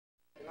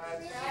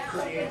She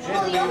said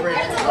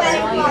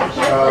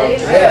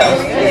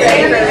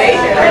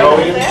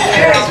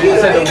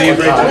to leave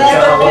Rachel and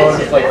Shaun alone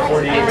for like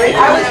 48 years.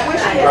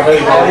 I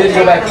did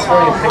go back this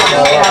morning and pick them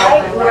all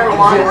up.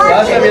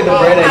 Last time we had the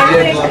bread I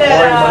did was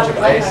pouring a bunch of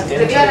ice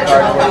into the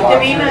cardboard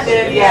box.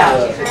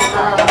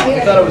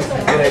 We thought it was a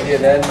good idea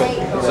then, but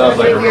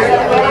sounds like a real,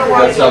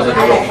 that sounds like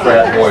a real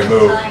frat boy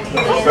move.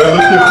 I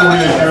lived here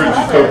 48 years,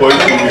 just got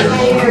bites in here.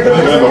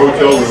 And then I had a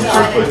hotel room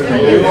for like 3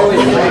 days.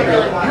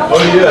 Oh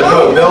yeah,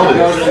 no, nailed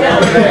it.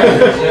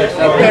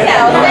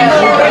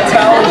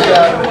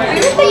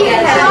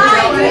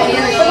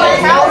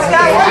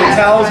 The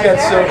towels got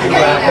soaking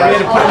wet. We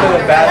had to put them in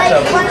a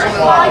bathtub with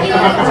cloth. We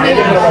had to put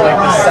them on like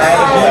the side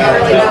of the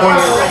bathtub.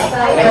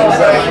 And it was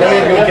like, then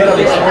we had to go get them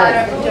this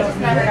morning.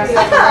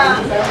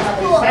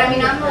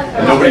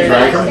 And nobody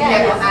drank them?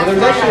 Well, there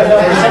was actually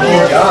another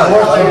John.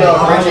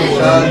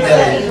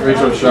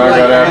 Rachel and Shaun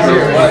got after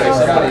you.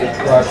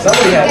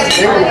 Somebody had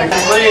it.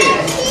 Please.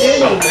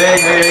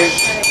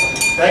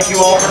 Thank you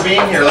all for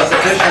being here. Let's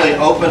officially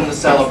open the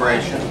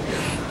celebration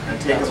and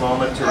take a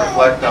moment to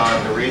reflect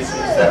on the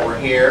reasons that we're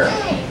here.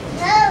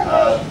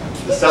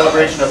 The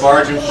celebration of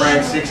Marge and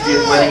Frank's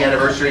 60th wedding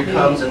anniversary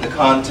comes in the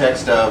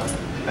context of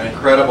an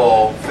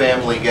incredible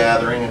family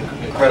gathering, an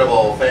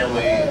incredible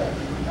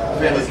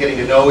families getting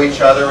to know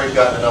each other. We've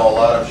gotten to know a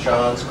lot of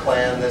Shaun's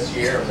clan this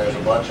year, and there's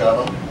a bunch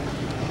of them.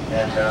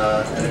 And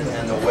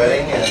the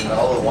wedding and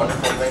all the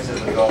wonderful things that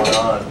have been going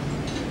on.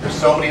 There's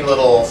so many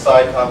little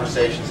side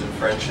conversations and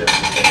friendships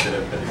and things that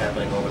have been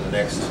happening over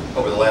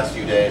the last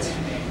few days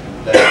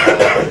that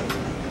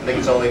I think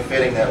it's only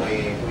fitting that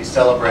we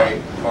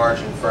celebrate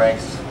Marge and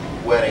Frank's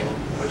wedding,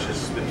 which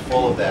has been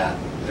full of that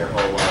their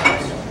whole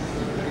lives.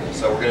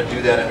 So we're going to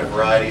do that in a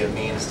variety of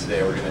means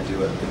today. We're going to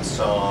do it in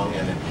song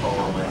and in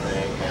poem, I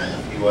think, and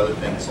a few other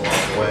things along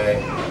the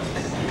way.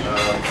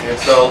 And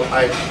so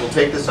I will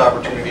take this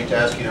opportunity to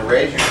ask you to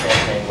raise your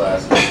champagne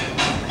glasses.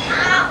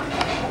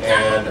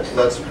 And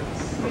let's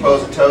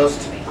propose a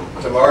toast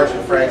to Marge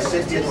and Frank's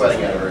 60th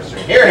wedding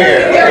anniversary. Hear,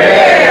 hear! Hear.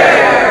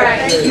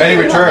 Many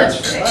returns.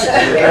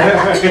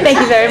 Thank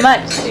you very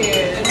much.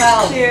 Cheers.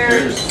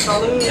 Cheers.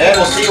 And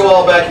we'll see you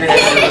all back here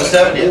next year for the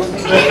 70th.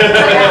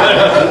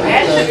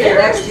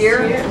 Next year?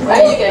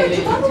 Well, you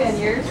got 10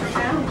 years from now.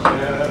 Oh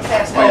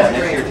yeah,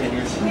 next year 10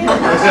 years.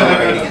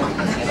 Celebrating it.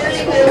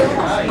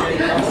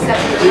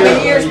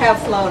 10 years have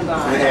flown by.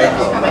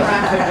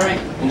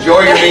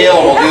 Enjoy your meal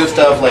and we'll do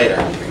stuff later.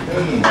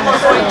 Yeah,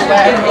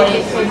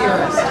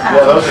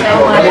 those are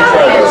cool. Let me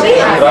try those. Did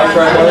I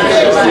try those?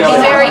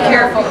 Be very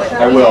careful with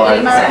I will.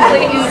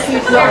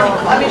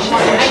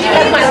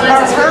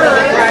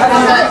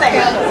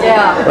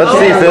 Let's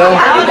see, Phil.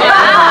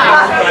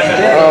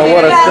 Oh,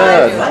 what a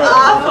stud.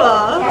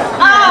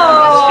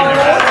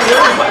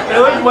 It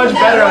looks much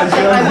better on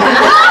Phil.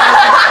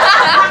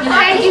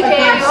 Thank you,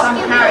 Daniel.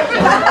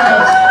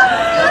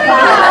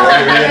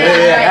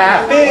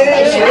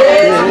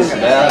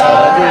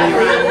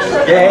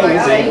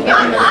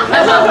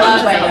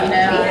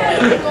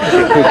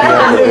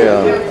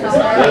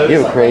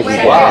 You're crazy.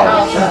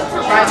 Wow.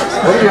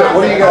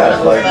 What do you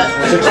got? Like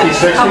 60,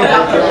 60? Oh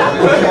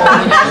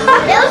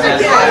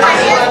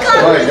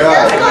my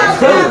God.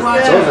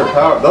 Those are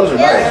power. Those are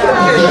nice.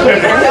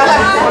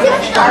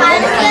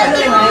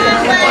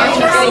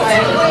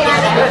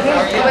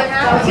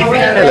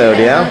 Hello,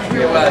 dear.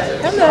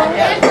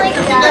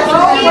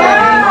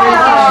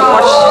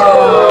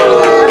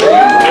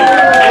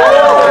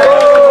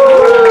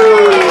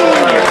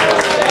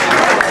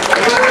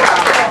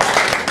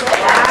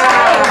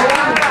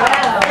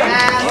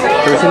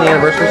 Can we sing the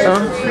anniversary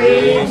song? 3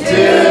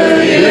 to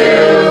you.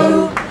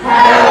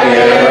 Happy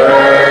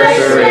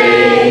anniversary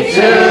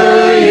to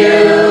you.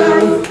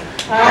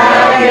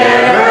 Happy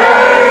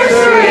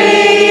anniversary,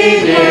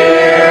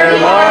 dear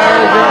Marge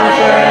and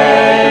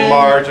Frank.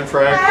 Marge and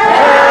Frank.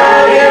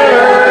 Happy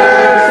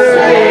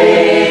anniversary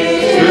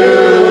to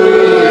you.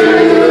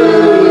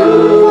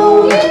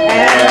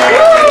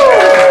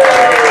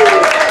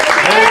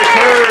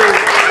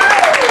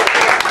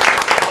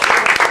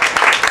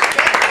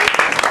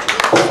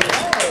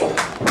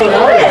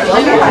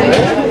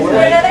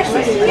 Another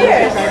 6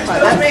 years.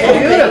 That's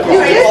beautiful. You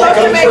just have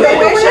to make a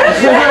wish.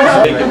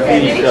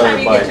 Anytime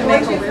you get to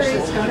make a wish,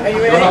 are you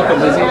ready?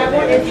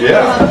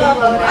 Yeah.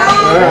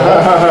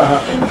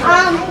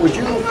 Would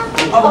you?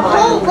 A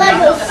whole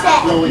Lego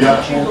set. Yeah.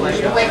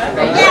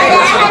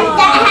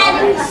 That had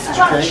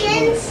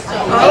instructions.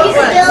 And you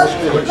build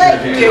like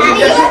how do you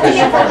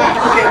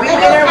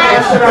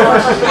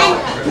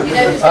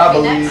I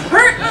believe.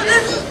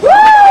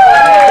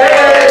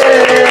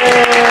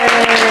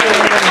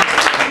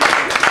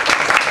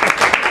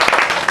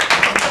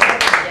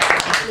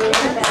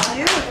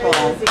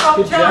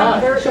 Good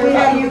job. Should we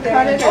have you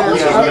cut it?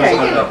 Okay,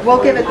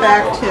 we'll give it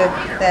back to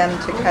them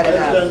to cut it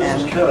up then.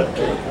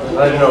 I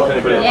don't know if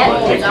anybody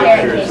wants to take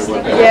pictures or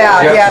what.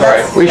 Yeah,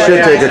 that's... We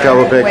should take a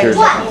couple pictures.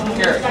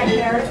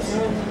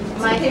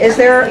 Is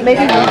there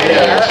maybe... It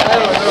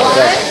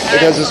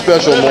has a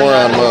special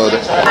moron mode.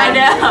 I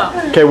know.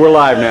 Okay, we're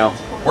live now.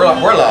 We're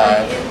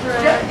live.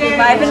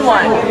 5 and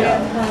 1.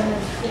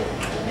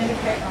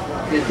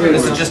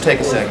 This will just take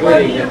a second.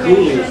 It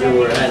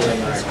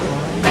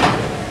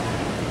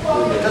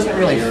doesn't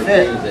really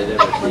fit.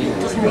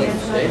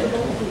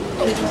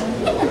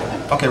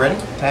 Okay, ready?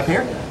 Tap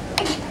here.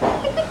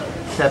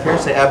 Tap here,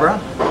 say Abra.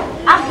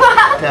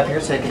 Tap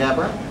here, say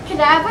Cadabra.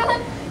 Cadabra?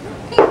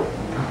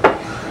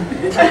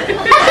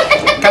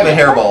 Kind of a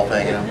hairball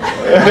thing, you know.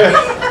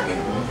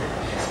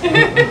 Yay!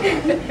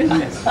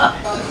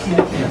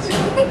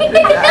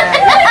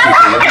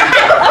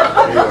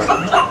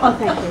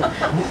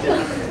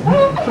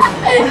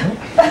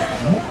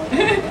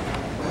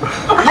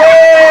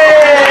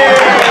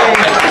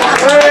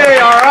 Hey,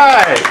 all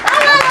right.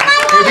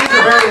 Hey, these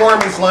are very warm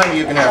and slimy.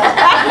 You can have them.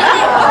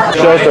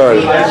 Show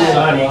started.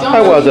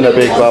 I wasn't a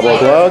big bubble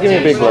blow. Give me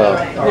a big blow.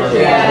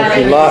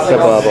 She lost a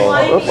bubble.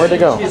 Oh, where'd they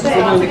go? Here, can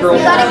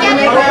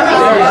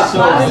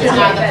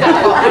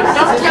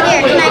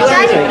I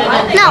try?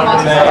 No.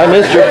 I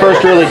missed your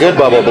first really good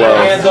bubble blow.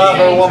 Can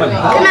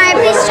I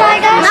please try,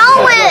 guys?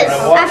 No, Wiz.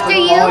 After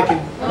you.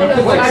 You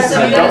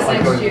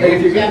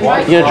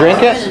gonna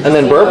drink it and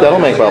then burp? That'll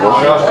make bubbles.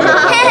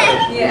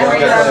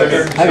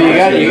 Have you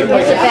got it?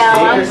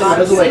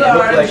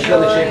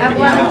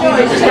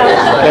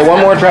 Okay, one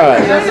more try.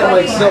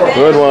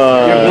 Good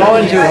one. You're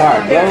blowing too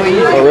hard. Blow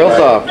easy. Oh, real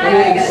soft.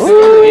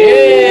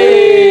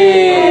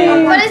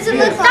 Yay! What does it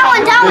look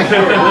like?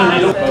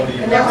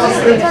 That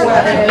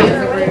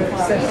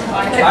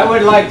one. I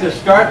would like to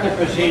start the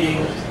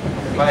proceedings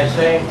by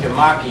saying to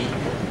Maki,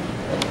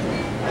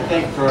 I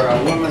think for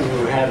a woman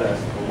who had a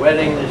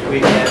wedding this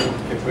weekend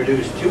to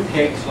produce 2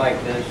 cakes like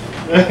this.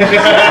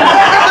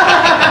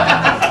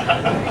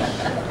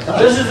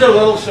 This is a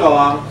little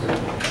song.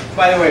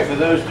 By the way, for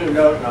those who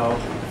don't know,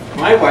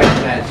 my wife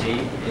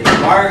Nancy is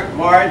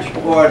Marge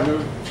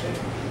Bawden's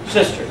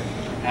sister,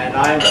 and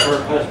I'm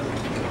her husband.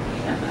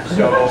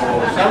 So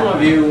some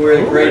of you were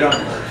the great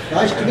uncles.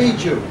 Nice to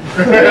meet you.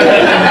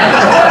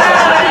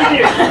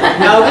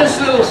 Now this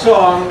little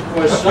song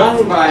was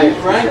sung by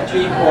Frank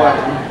G.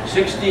 Bawden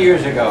 60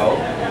 years ago,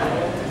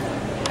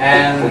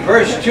 and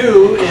verse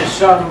 2 is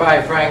sung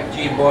by Frank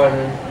G.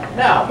 Bawden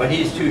now, but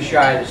he's too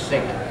shy to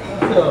sing it.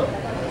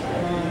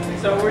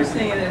 So we're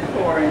singing it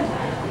for him.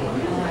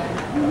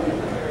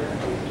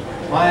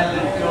 My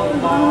little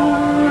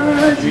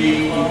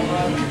Margie,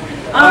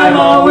 I'm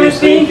always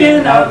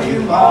thinking of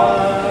you,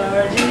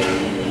 Margie.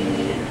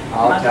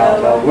 I'll tell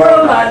the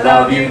world I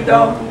love you,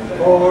 don't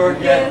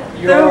forget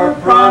your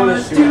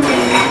promise to me.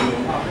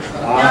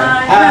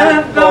 I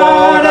have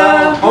got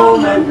a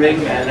home and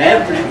ring and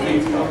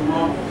everything from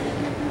home.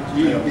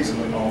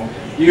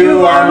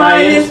 You are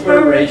my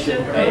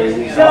inspiration,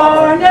 days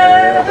are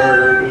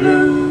never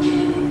blue.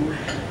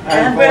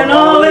 And when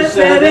all is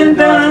said and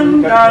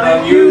done,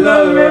 darling, you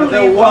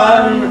the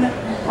one.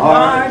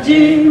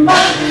 Margie,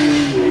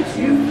 Margie, it's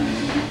you.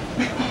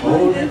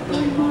 Oh,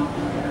 little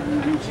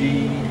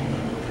Margie.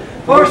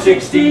 For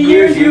 60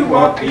 years you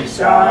walked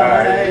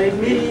beside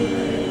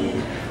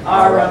me.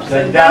 Our ups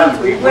and downs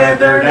we've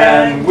weathered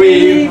and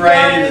we've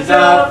raised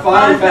a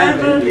fine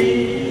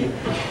family.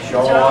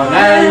 Shaun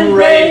and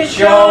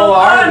Rachel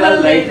are the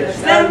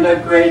latest and the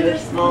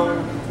greatest more.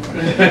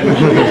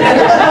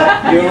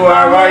 You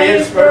are my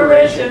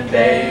inspiration,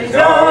 days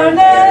are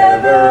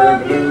never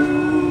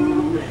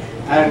blue.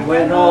 And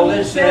when all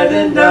is said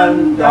and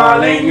done,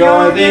 darling,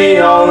 you're the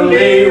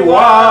only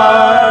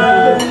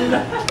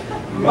one.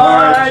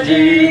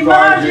 Margie,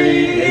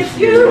 Margie, it's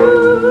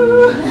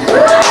you.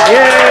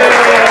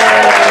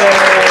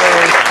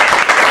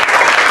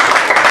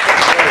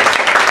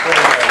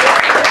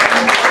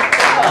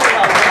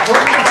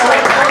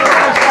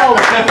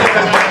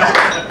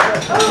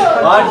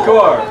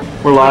 Encore.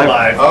 We're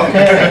live.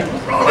 Okay.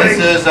 This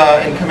is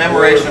in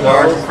commemoration of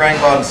Marge and Frank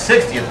Bawden's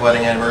 60th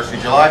wedding anniversary,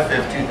 July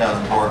 5th,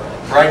 2004,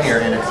 right here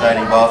in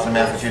exciting Boston,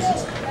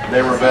 Massachusetts.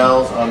 There were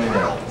bells on the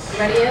hills.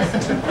 Ready?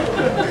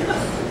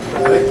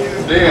 Thank you,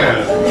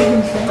 Dan.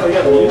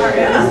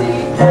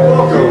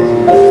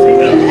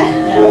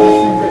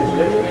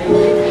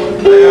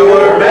 There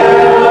were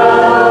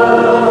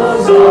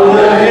bells on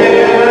the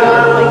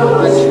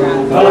hills,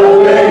 but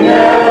they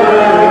never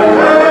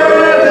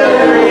heard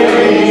them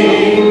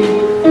ring.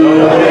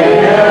 But they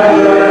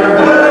never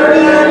heard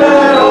them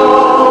at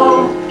all,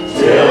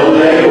 till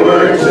they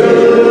were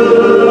two.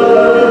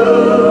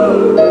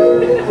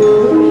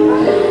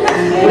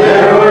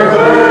 There were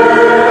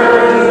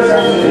birds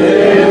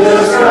in the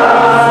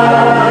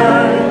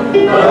sky,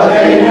 but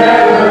they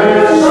never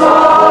saw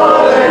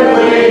them.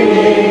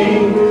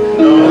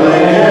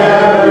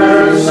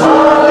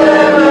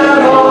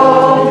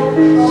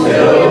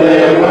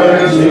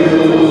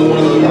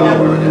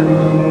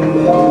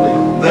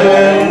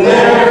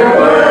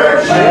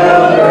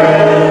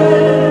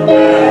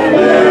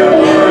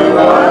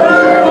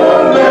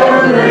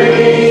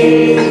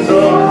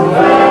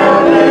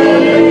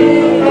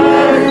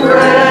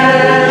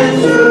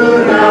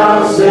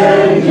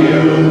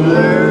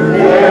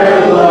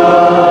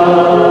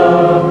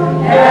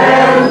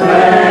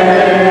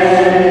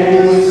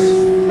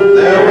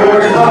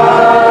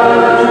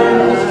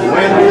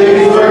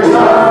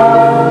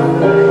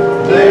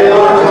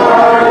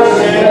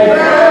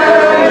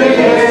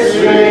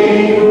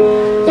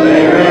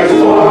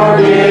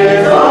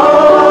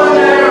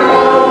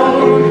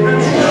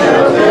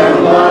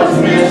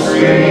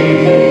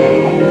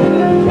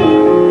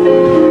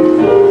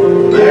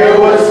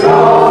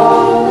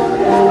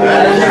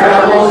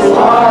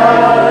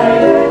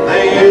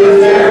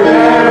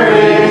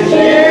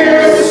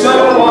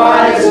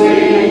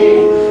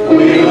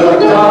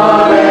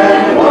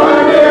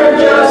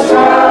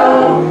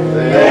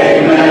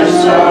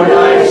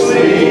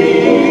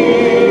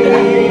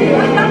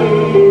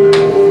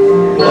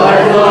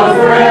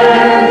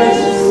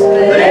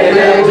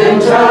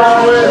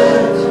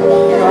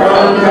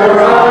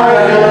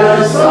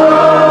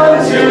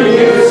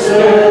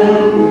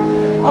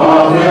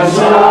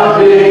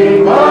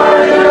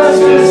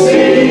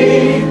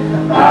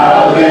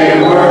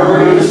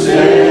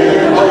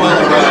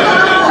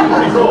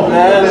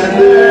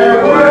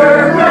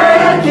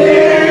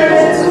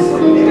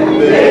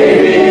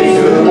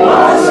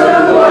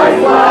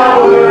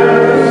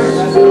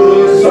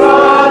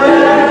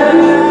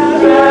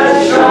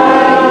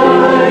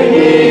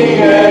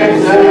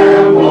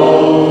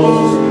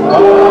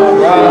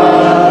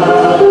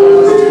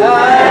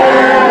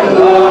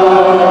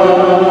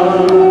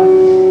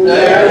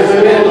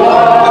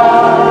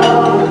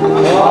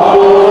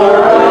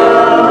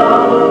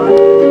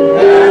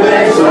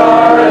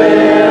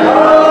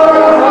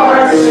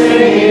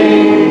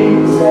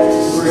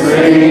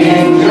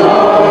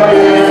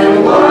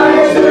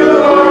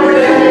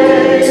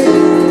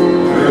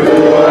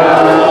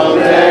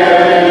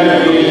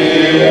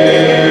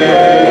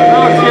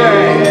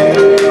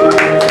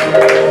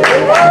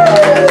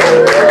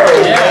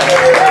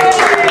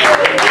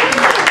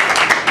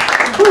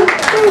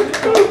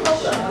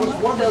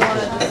 Oh,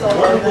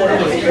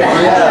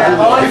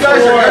 you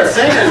guys are good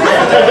singers,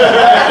 man.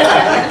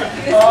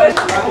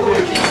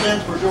 She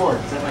stands for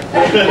George.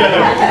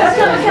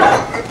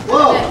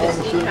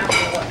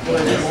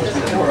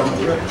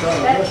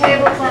 That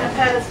table's on a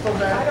pedestal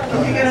though.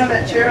 You can have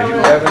that chair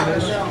over there.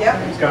 Yep.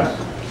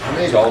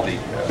 It's all the,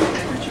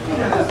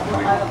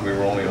 we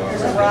were only on.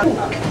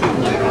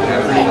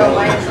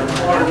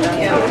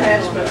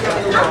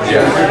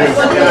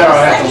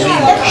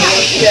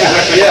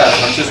 Yeah,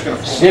 I'm just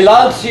gonna.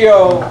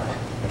 Silencio.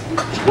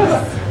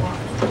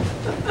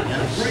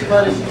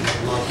 Everybody,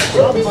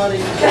 somebody.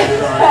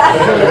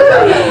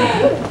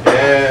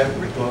 And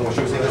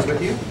should we sing this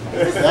with you?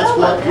 That's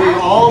what we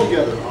all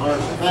together, our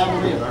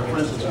family and our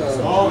friends,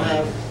 all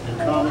have in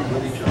common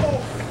with each other.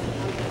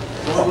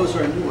 Some of us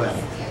are new at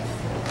it.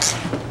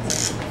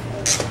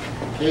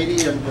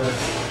 Katie and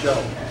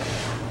Joe.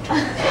 Some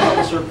of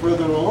us are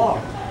further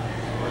along,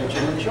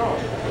 Rachel and Shaun.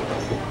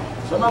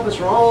 Some of us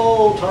are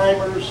old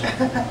timers.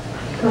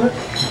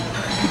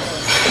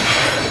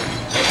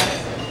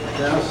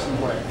 Dennis and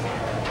Blake.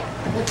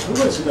 Who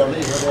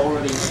incidentally have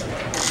already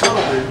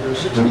celebrated their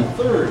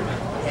 63rd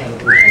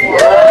anniversary.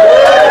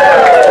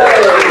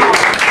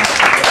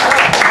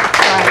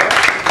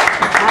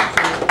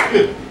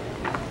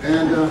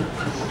 And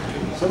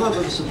some of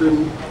us have been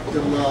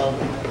in love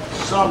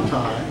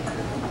sometimes,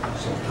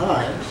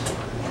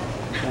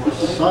 for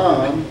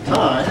some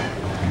time.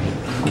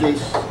 In the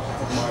case of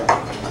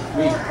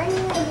we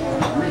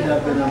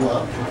have been in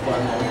love for quite a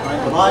long time,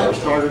 but I have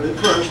started it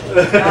first.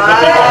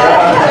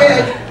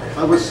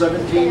 I was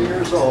 17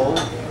 years old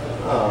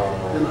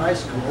in high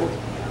school.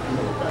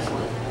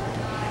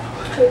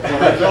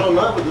 When I fell in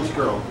love with this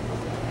girl.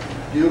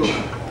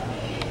 Beautiful.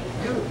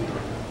 Beautiful.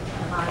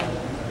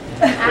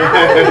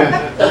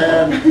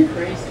 And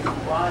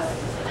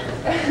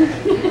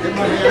in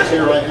my hands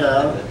here I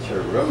have a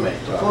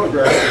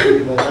photograph that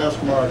we will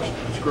ask Marge to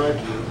describe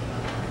to you.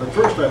 But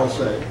first I will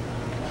say,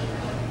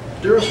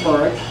 dearest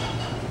Marge,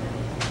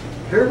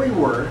 here we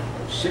were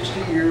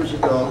 60 years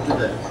ago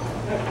today.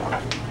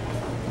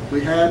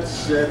 We had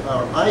said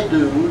our I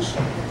do's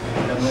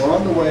and we're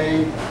on the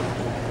way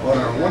on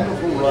our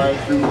wonderful ride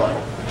through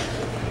life.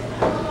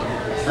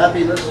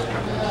 Happiness?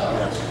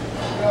 Yes.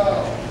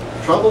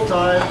 Trouble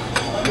time?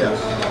 Yes.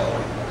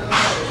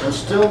 And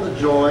still the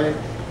joy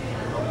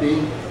of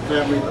being a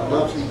family that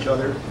loves each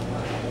other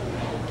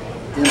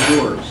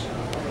endures.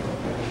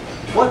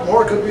 What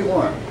more could we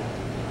want?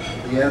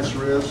 The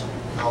answer is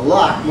a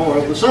lot more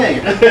of the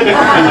same.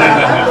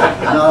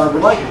 Now I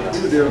would like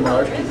you, dear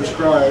Marge, to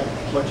describe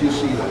what you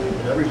see there.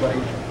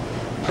 Everybody.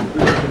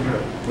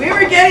 We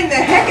were getting the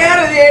heck out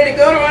of there to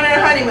go on our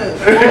honeymoon.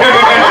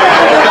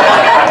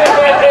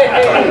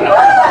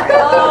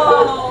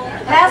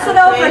 Pass it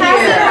over,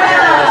 pass it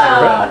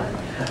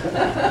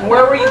around.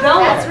 Where were you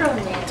going?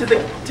 To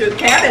the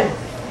cabin.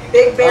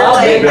 Big Bear Oh,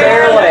 Lake. Big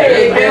Bear Lake.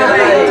 Big Bear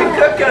Lake. To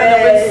cook on the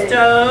wood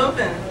stove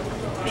and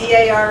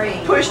B-A-R-E.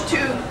 push two.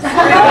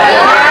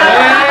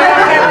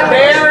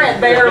 Bear at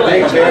Bear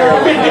Lake.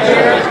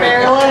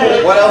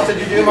 What else did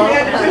you do, We Mom?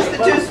 had to push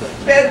the two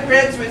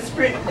beds with this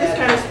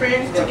kind of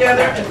springs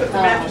together and put the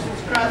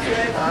mattresses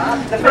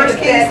crossways. The first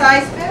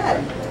king-size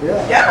bed.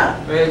 Yeah.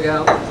 Yeah. There you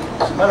go.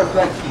 As a matter of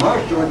fact,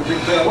 Marge joined the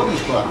Big Bear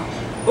Women's Club.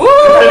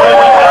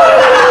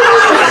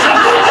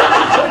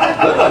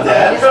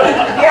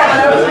 Yeah, when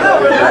I was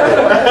little.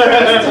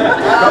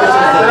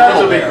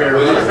 That's a big bear.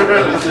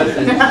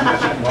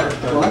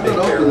 Well, I'm going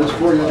to open this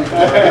for you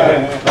because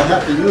I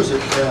have to use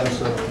it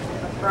as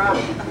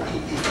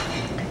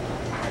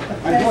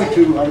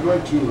I'm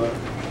going to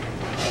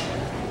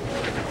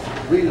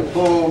read a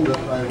poem that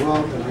I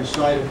wrote and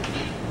recited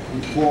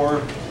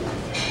before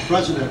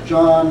President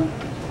John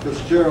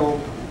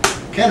Fitzgerald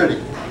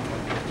Kennedy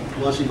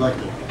was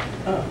elected.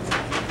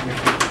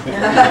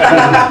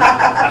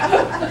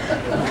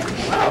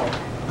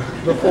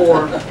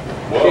 Before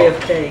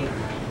JFK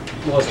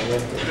was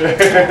elected.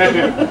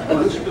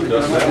 Well, this is really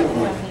good.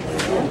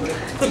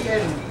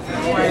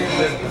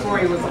 Before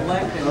he was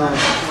elected.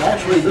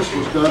 Actually, this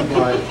was done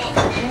by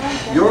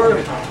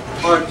your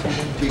art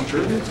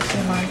teacher,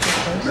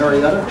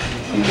 Marietta.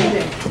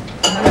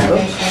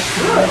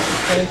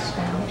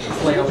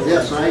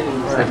 Yes, what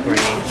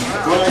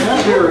I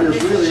have here is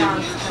really a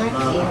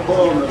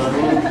poem that I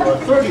wrote for a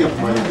 30th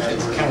wedding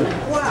anniversary.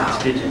 Wow.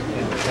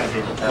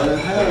 And I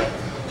had it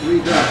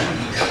redone.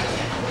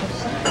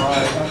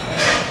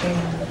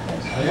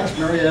 I asked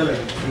Marietta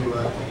to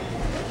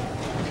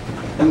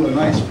do a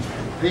nice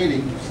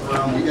painting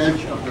around the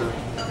edge of the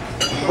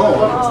poem.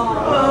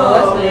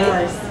 Oh,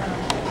 that's nice.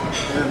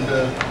 And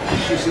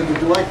she said, would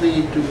you like me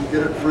to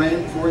get it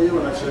framed for you?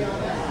 And I said,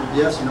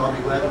 yes, and I'll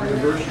be glad to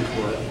reimburse you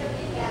for it.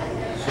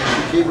 So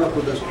she came up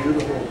with this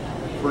beautiful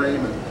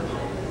frame and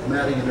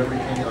matting and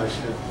everything. I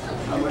said,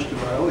 how much do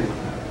I owe you?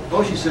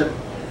 Oh, she said,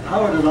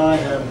 Howard and I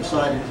have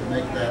decided to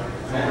make that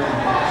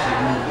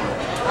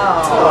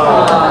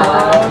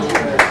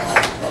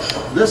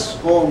This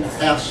poem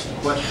asks the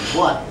question,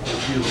 what is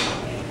beautiful?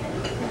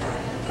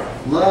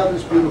 Love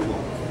is beautiful.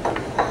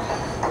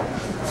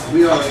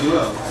 We are in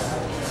love.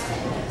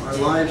 Our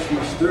lives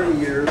these 30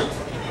 years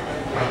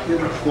are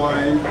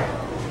intertwined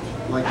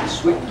like the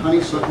sweet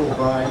honeysuckle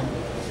vine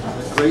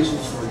that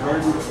graces our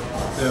garden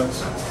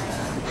fence.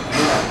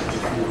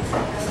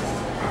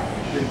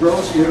 It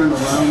grows in and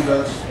around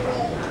us,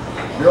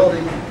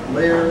 building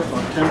layer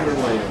on tender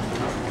layer.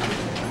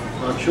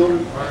 Our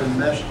children are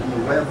enmeshed in the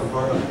web of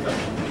our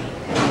affection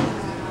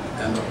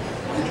and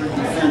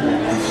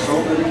interdependent in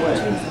so many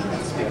ways.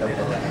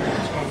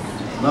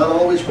 Not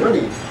always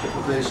pretty,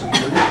 the face of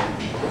beauty,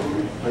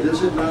 but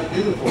is it not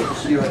beautiful to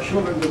see our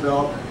children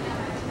develop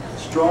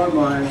strong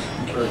minds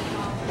and character?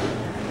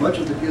 Much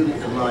of the beauty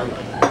in life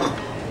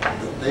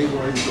that they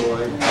will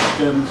enjoy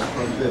stems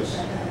from this.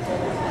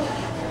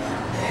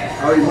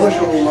 Our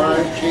emotional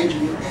lives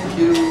changing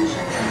hues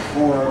and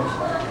forms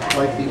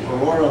like the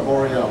aurora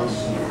borealis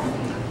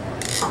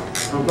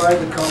provide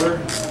the color,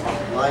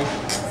 light,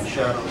 and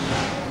shadows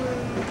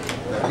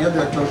that in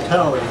their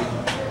totality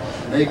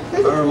make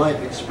our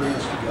life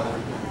experience together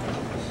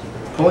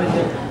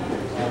poignant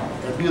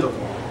and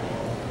beautiful.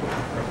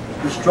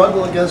 To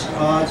struggle against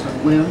odds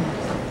and win,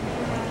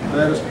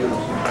 that is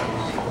beautiful.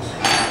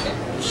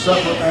 To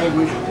suffer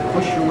anguish, to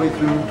push your way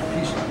through to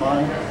peace of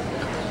mind,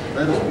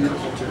 that is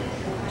beautiful too.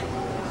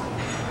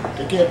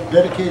 To get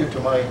dedicated to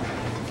my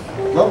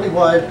lovely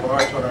wife,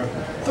 Marge, on our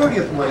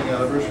 30th wedding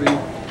anniversary,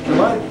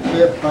 July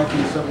 5th,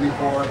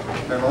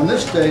 1974, and on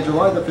this day,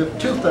 July the 5th,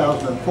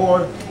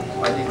 2004,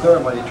 I declare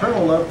my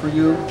eternal love for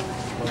you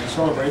when we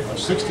celebrate our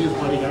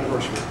 60th wedding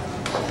anniversary.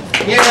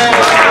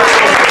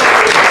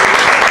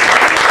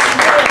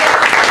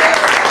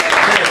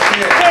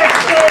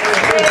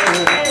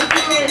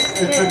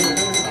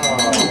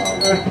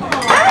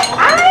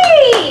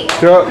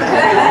 Chuck,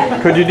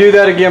 could you do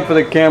that again for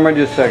the camera?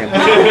 Just a second.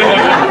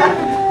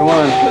 Come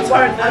on.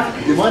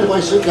 Do you mind if I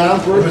sit down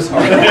for it?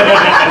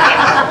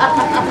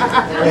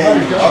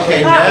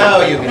 Okay,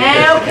 now you can.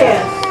 Now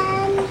kiss.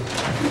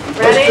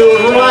 Let's do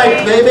it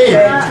right, baby.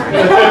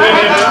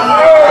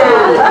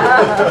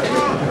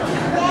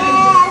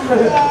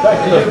 Back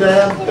to you,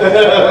 Dan.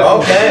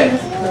 Okay.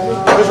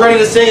 Who's ready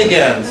to sing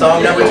again?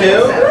 Song number 2?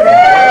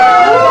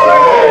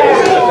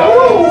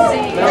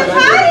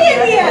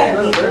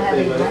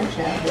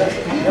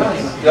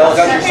 Y'all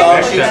got your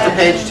song sheets to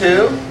page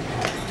 2?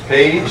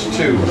 Page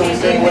 2.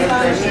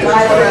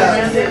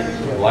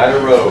 Light a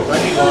road.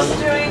 Who's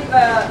doing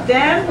the,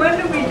 Dan, when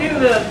do we do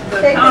the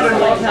counter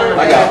melody?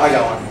 I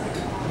got one.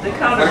 The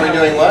counter When are we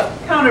melody. doing what?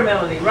 Counter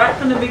melody, right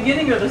from the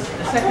beginning or the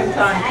second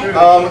time through?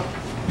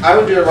 I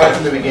would do it right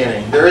from the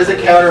beginning. There is a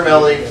counter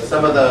melody.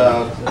 Some of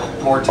the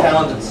more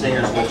talented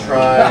singers will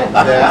try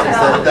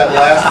that. That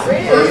last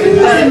verse.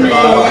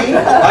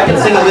 I can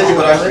sing it with you,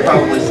 but I should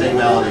probably sing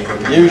melody.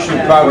 You should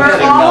probably sing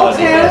melody.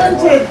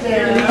 Talented,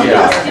 Dan.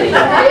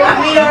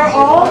 Yeah. We are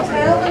all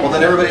talented. Well,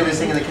 then everybody will be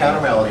singing the counter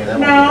melody.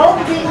 Then No,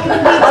 you can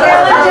be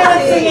talented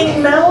at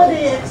singing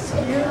melody,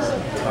 excuse me.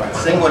 all right,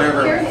 sing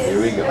whatever. Here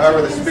we go.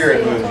 However the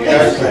spirit moves you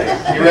guys.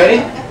 You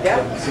ready?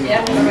 Yeah,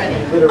 we're ready.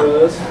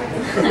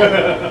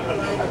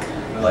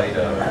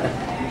 Later.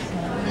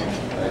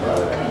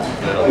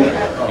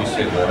 You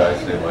say let, I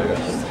say later.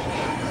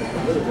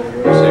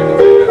 You say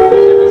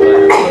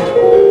later.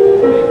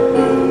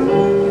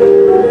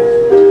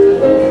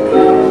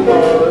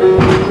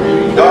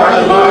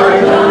 Darling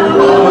Marge,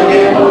 home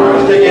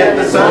again to get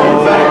the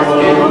sun back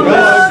in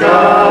the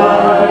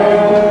sky.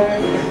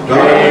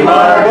 Darling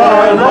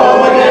Marge,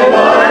 home again,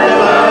 Marge,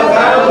 a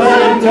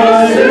thousand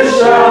kisses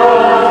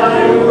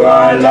shine. Do I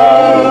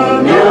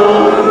love you?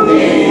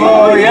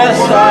 Oh yes,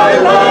 I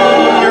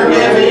love Your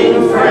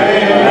giving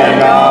friend,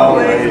 and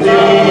always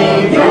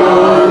leave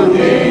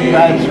you.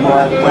 That's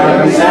what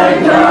we're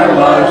saying. I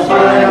was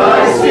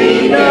I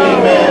see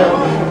email.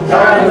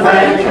 Darling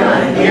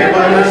Frank, here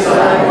by my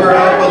side, where I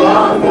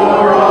belong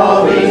for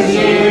all these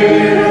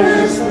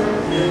years.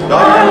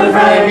 Darling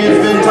Frank, it's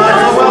been time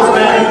so well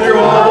spent through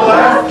all the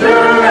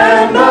laughter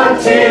and the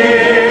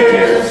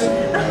tears.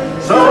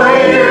 So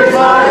here's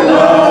my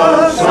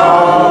love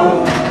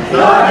song,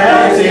 God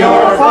has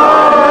your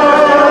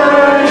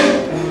fine.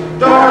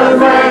 Darling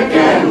Frank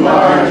and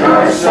Marge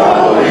are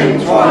so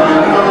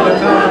entwined on the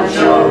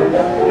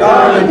concho.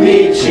 Darling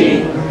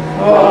Peachy,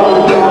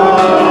 oh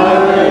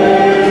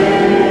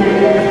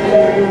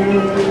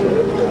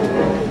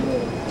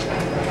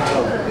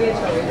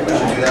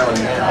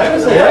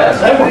Is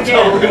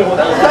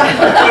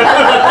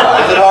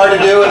it hard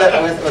to do with it?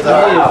 Was it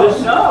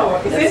hard?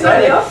 No, is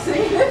anybody else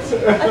singing it?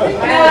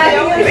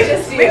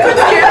 We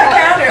couldn't hear the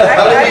counter.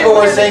 How many people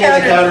were singing the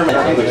counter?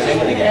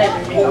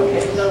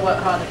 Okay, so what,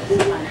 how does this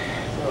time?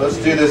 Let's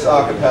do this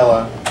a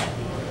cappella.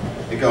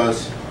 It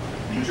goes,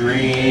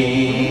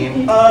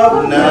 dream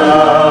of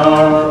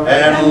now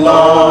and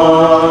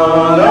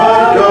long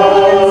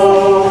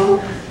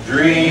ago.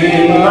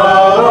 Dream of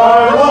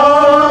our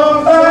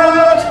love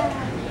that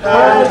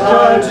had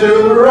time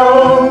to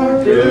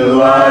roam.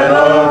 Do I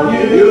love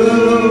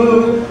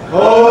you?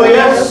 Oh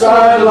yes,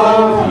 I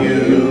love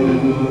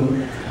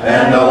you.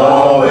 And I'll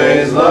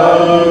always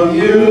love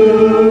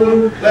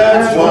you.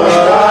 That's what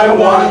I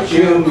want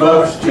you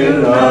most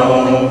to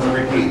know.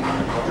 Repeat.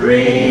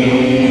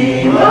 Dream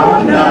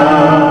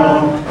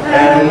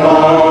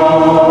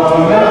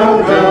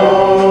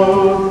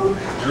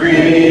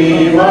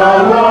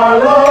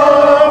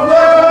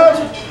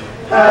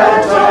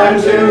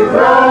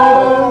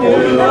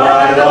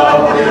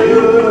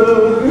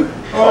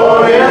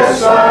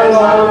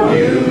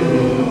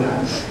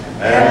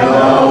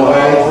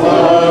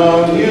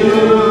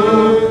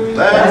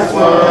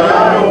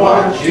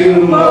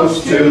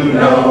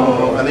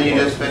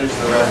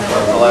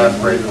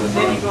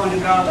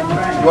You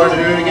want to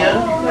do it again?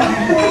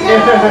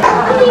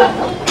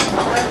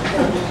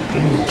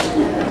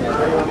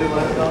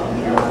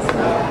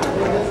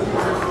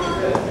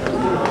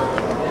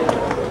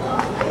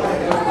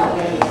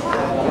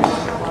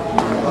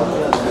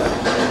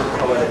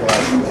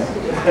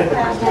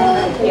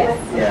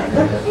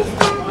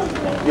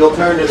 You'll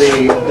turn to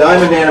the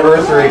Diamond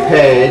Anniversary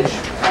page.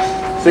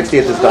 60th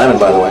is Diamond,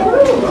 by the way.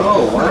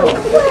 Oh, wow.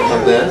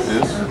 Of this.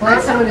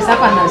 Glad someone is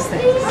up on those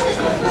things.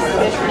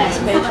 Next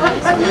page.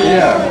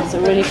 Yeah. It's a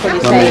really pretty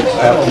After page.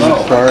 you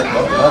start,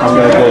 I'm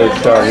going to go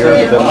start here,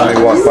 but then when I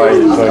walk by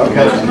you, so I can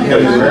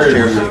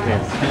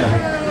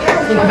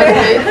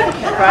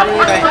Proud of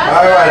you, right?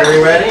 All right, are we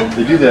ready?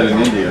 They do that in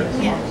India.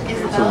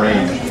 It's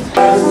arranged.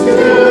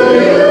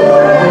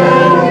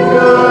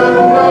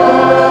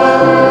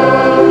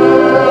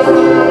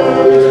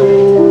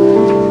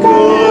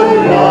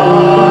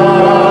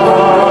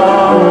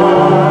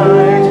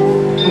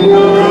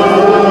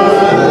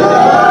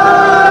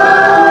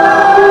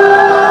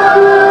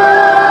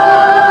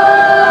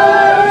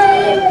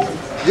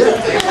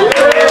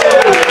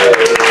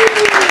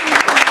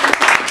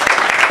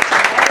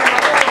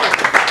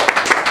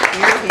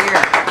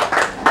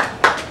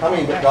 How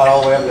many got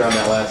all the way up there on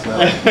that last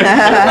note?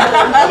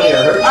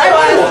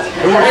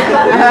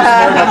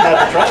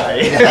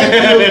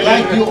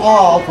 Thank you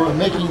all for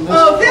making this.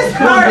 Oh, this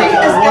party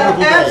has been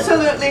wonderful day.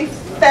 absolutely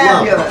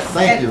fabulous.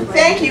 Thank you. And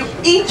thank you,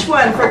 each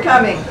one, for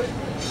coming.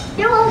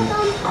 You're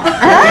welcome.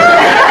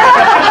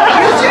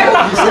 You too.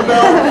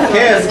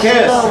 Kiss,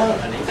 kiss.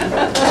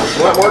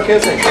 What more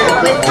kissing?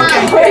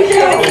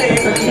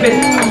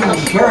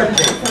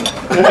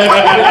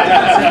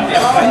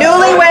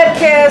 Newlywed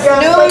kiss,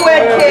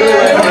 newlywed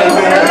kiss,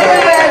 newlywed kiss.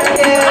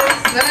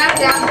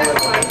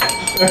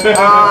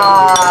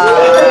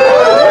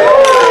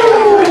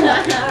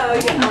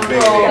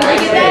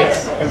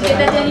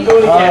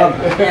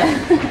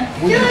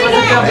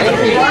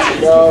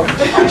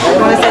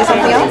 Want to say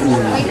something else?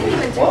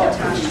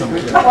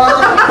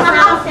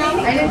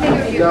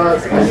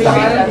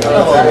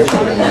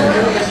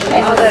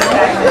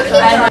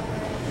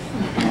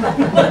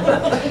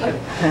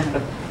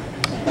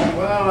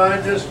 Well, I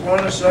just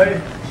want to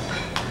say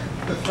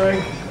to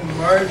Frank and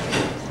Marge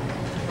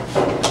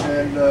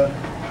and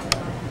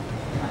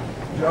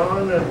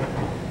John and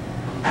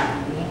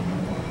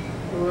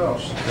who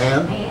else?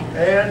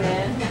 Ann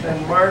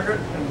and Margaret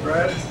and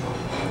Brad.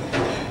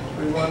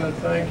 We want to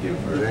thank you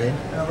for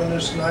having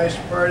this nice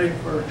party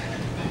for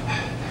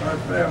our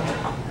family.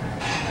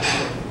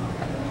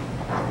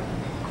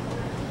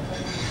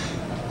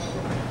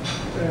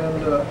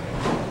 And I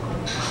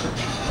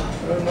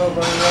don't know if I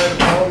can write a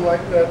poem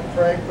like that,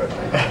 Frank, but I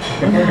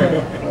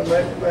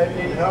might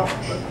need help.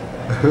 But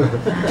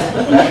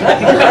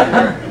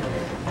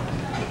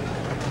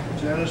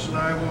Janice and I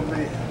will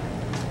be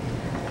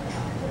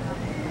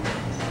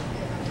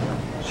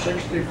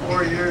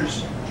 64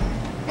 years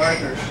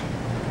partners.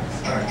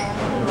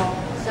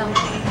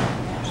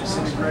 Just a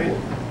great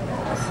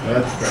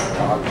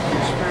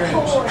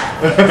experience.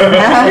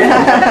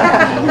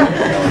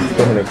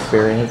 From an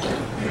experience.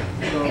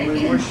 So we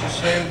wish the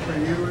same for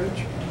you, Rich.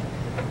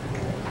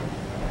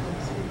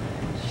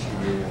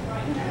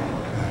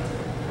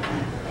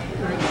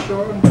 And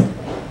Shaun.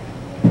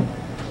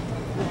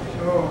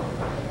 So,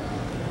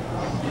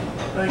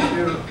 thank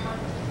you,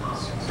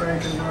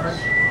 Frank and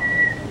Marge.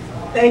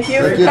 Thank you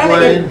for Thank you, coming,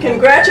 Dwayne. and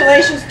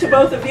congratulations to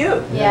both of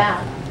you.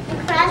 Yeah.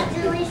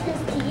 Congratulations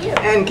to you.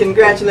 And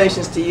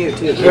congratulations to you,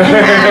 too. It's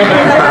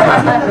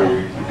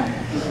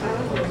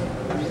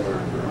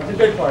a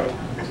good party.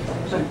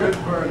 It's a good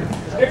party.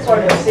 It's a good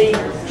party to see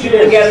you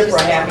together for a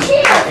happy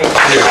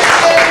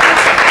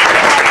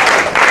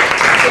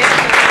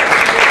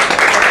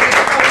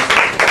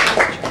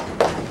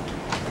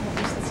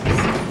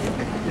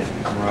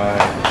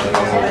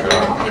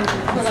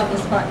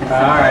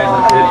Alright,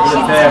 let's hit the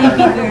tavern.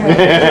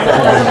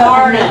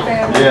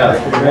 Yeah,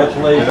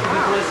 congratulations.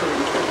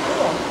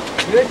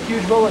 You had a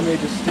huge bowl and they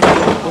just stick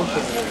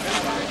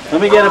it. Let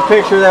me get a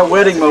picture of that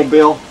wedding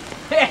mobile.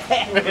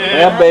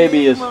 That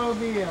baby is. I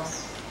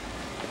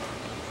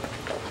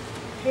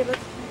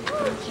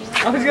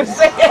was going to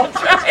say it.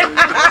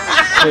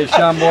 Hey,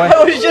 Shaun boy.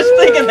 I was just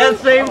thinking that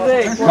same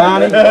thing.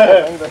 Connie,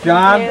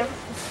 John,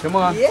 come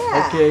on.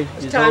 Yeah. Okay,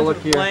 you all look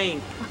here. I'm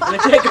going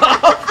to take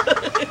off.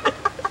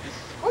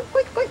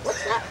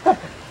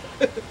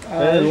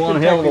 That is one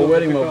hell of a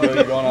wedding mobile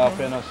you're going off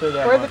in, I'll say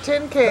that Where are much. the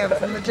tin cans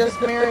from the Just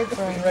Married You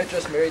thing? can write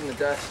Just Married in the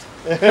dust.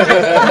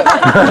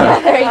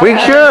 We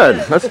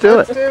should. Let's do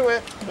it. Let's do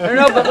it. I don't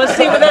know, but let's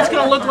see what that's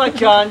going to look like,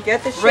 John.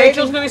 Get the shade.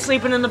 Rachel's going to be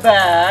sleeping in the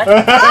back.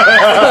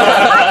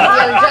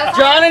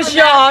 John and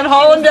Shaun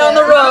hauling down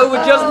the road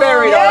with Just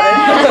Married on it.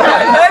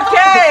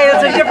 Okay,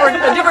 that's a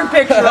different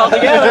picture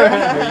altogether.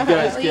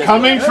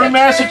 Coming from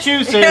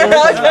Massachusetts. Okay,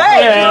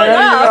 sure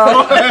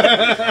enough.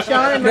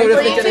 Sean and Nobody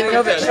Rachel. think anything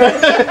of it.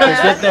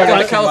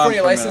 Got a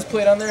California license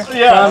plate on there?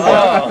 Yeah.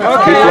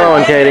 Keep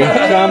flowing, Katie.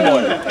 Shaun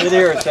boy, get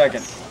here a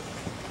second.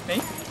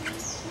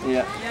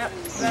 Yeah.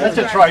 That's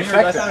a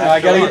trifecta. I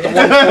gotta get the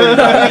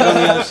 130 on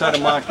the other side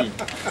of Maki.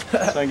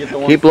 So I get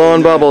the Keep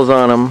blowing bubbles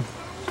on them.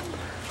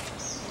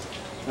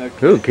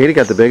 Ooh, Katie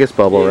got the biggest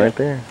bubble right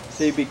there.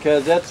 See,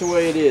 because that's the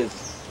way it is.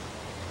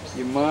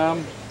 Your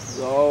mom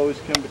will always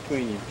come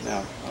between you.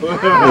 Now.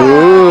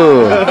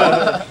 Ooh.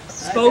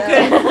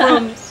 Spoken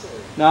from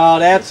No,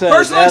 that's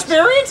personal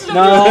experience?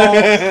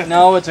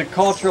 No, it's a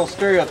cultural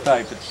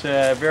stereotype. It's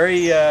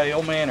very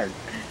ill-mannered.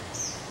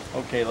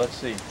 Okay, let's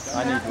see.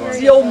 I need one. It's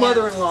the old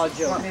mother-in-law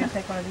joke. Want me to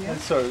take one of you?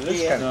 So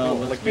this is kind of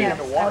cool, like being in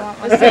the water.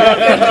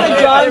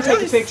 John,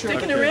 take a picture.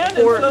 Sticking around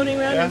and floating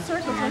around in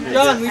circles.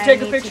 John, will you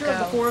take a picture of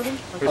the four of them?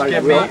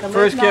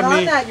 First give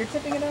me That, you're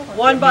tipping it over.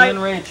 One me by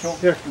and Rachel,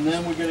 and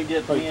then we're gonna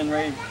get me and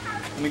Ray.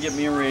 Let me get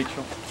me and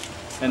Rachel,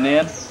 and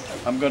then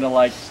I'm gonna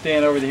like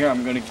stand over here.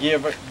 I'm gonna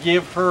give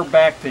her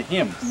back to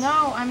him.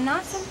 No, I'm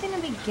not something to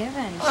be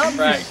given.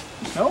 Right.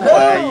 No,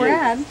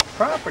 Brad.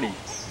 property.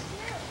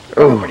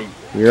 Oh,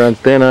 you're on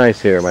thin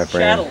ice here, my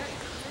friend.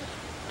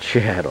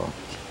 Chattel. Chattel.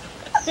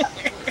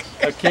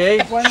 Okay,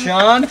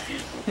 Shaun.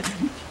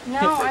 No,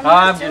 I'm not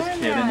I'm doing just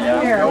kidding.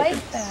 that. Yeah, I I'm like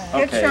joking. that.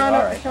 Okay, Get Shaun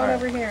all right, Shaun all right.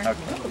 over here.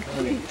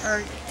 Okay.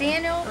 Or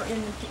Daniel,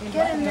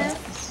 get in this.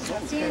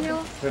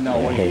 Daniel. No,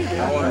 wait.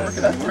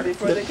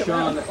 Get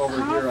Shaun over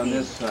here on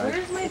this side.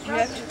 Where's my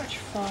brush?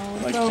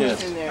 Like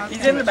this.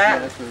 He's in the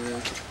back.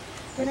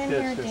 Get in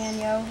here,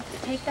 Daniel.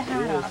 Take the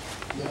hat off.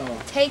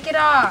 Take it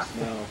off.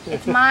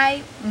 It's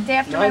my day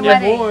after my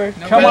wedding.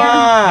 Come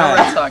on.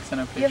 You have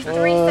 3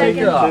 seconds.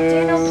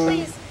 Daniel,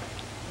 please.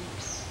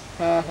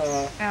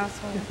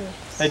 Asshole.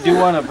 I do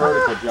want a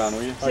vertical, John,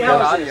 will you?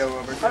 How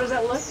does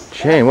that look?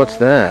 Shane, what's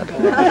that?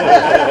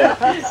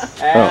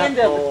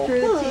 Asshole.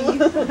 Through the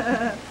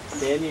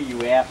teeth. Daniel,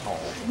 you asshole.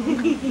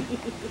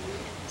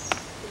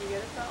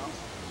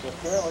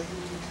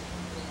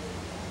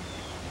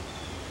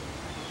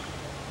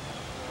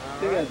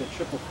 They got the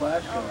triple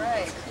flash going.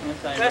 Right.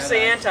 That's the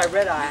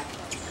anti-red eye.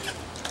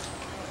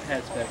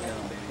 Heads back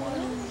down, baby.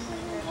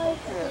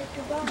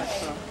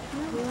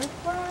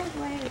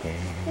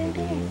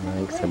 Katie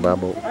likes a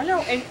bubble. I know,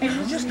 and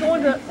you're just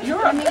going to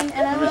Europe. I mean, and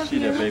I Let's love see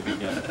that you. baby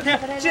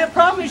again. See, the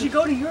problem is you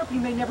go to Europe, you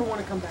may never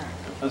want to come back.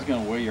 I was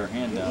gonna weigh your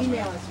hand down.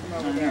 Email us from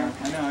over there.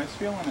 I know, I was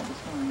feeling it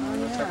this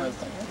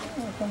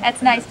morning.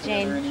 That's nice,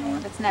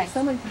 Jane. That's nice.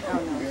 Someone, oh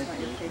no, it's not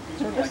your cake.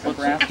 Like a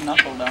brass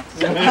knuckle though.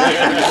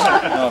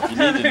 No, if you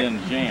need it in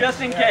the jam.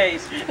 Just in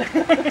case.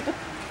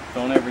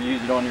 Don't ever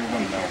use it on your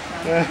window.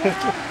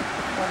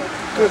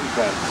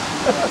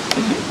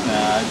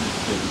 Nah, I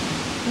just kidding.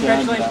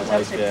 John's not Congratulations, like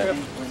have a that.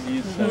 safe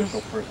He's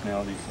social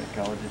personality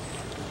psychologist.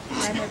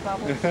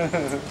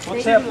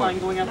 What's that line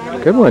going out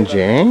the Good one,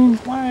 Jane.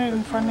 Why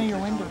in front of your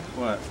window?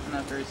 What? We're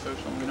not very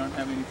social. We don't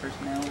have any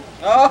personality.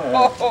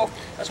 Oh,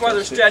 that's why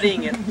they're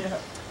studying it.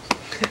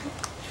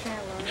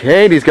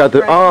 Katie's got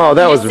the. Oh,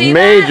 that was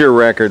major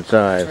record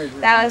size.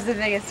 That was the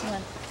biggest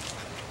one.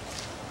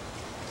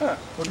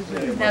 What is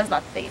it? That was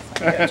not the biggest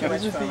one. Yeah, too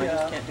much fun. I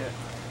just can't do it.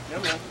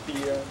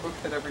 The book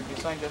that everybody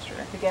signed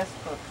yesterday. The guest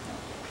book.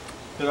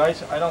 Did I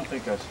don't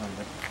think I signed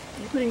it.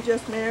 You putting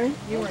just Mary?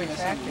 You were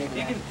exactly.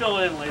 You can fill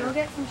it in Go later.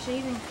 get some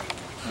shaving.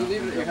 You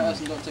leave it at your house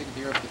and don't take it to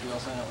Europe if you all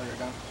sign it while you're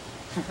gone.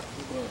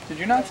 Did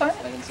you not sign I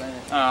it? didn't sign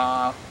it.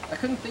 I I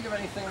couldn't think of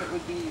anything that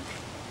would be.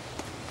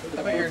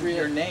 How about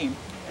your name?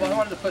 Well, I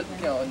wanted to put,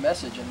 a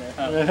message in there.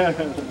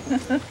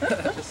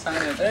 Just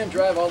sign I it. didn't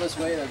drive all this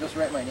way to just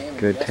write my name. in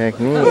Good the guest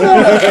technique.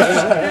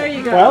 There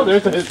you go. Well,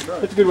 that's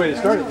a good way to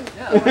start it. book.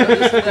 Yeah,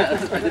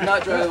 I did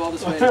not drive all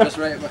this way to just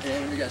write my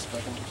name in your guest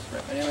book. And just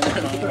write my name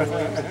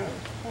in there.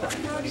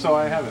 So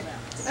I have it.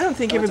 I don't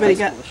think everybody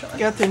got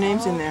their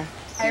names in there.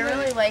 I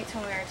really liked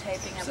when we were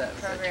typing up the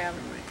program.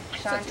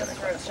 Sean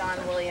just wrote John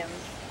Williams,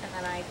 and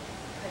then I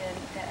put in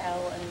the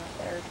L in the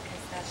third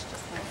because that's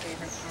just my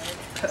favorite part.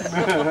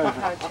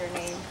 How it's your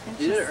name.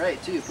 You did it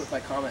right too. You put my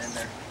comma in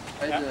there.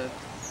 I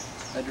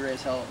had to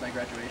raise hell at my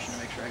graduation to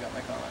make sure I got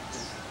my comma.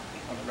 'Cause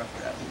on the rough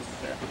draft, it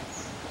wasn't there.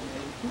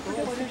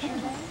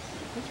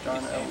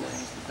 John L.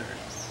 Williams III.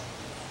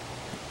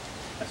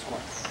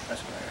 Esquire.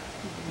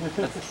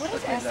 What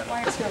is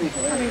Esquire? It's gonna be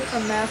hilarious.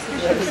 From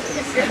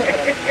Massachusetts.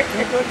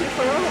 Don't go too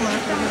far over.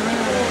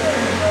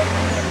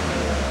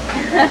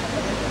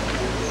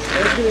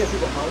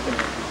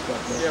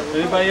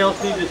 Anybody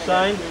else need to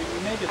sign?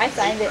 I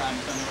signed it. I'm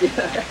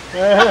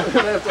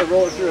gonna have to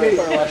roll it through a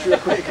car wash real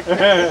quick. Like,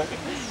 all right,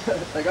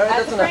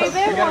 That's that's a pretty enough.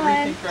 big one.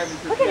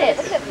 Look at it.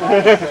 Look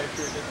at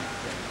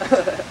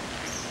it.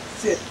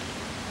 Sit.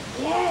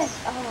 Yes.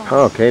 Oh.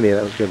 Oh, Katie,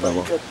 that was a good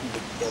bubble.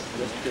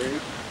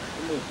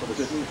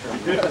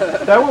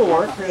 That will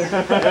work. I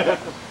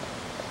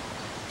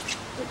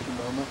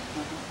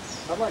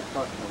like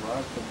talking to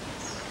Rod.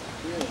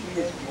 She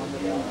is one that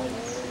I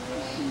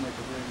seem like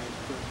a very nice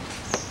person.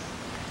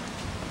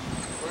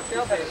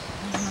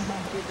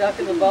 You duck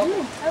in the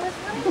bubble. I was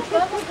running a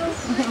bubble go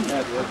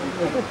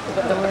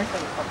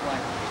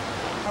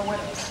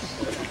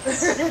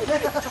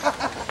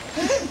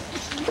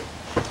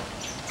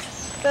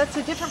That's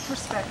a different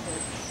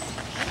perspective.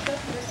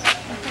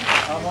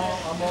 I'm all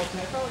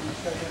set. You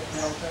guys got me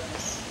all set?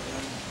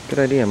 Good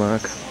idea,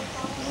 Mark.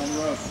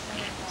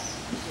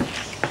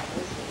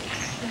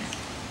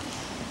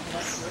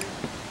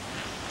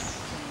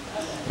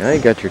 Now you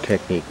got your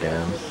technique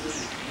down.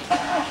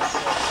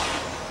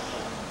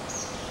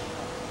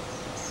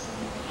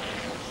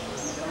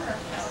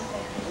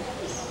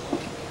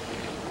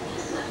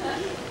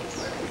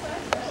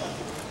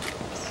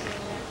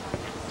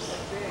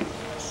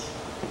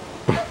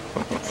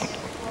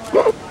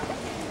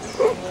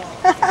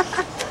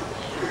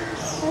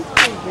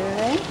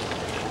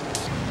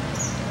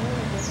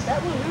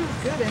 That one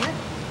is good, isn't it?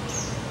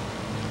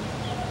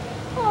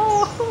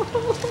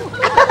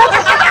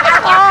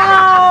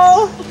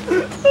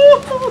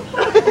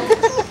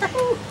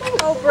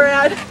 Oh,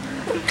 Brad.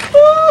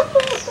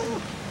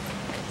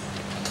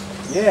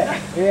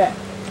 Yeah.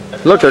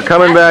 Look, they're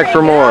coming back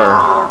for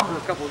more. For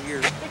a couple of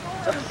years.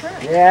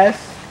 Yes.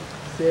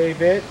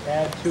 Save it.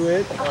 Add to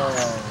it.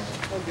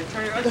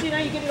 See, now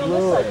you get it on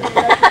this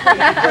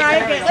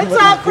side.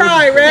 Let's all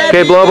cry, Red.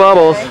 Okay, blow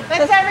bubbles.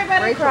 Let's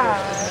everybody cry.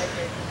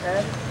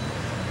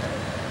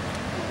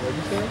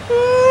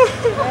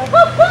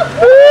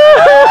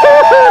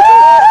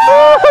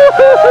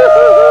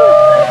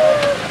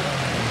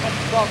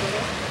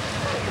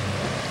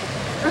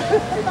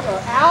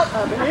 Out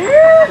of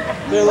here.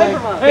 They're like,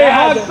 hey,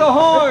 hug the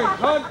horn.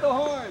 Hug the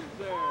horn.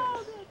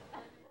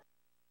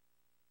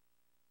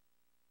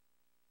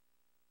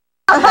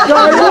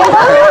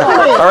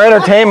 Our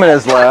entertainment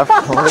is left.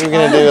 What are we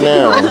going to do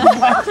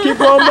now? Keep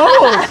blowing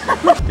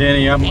bubbles.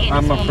 Danny,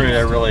 I'm afraid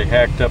I really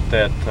hacked up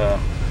that,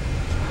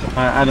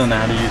 I don't know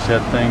how to use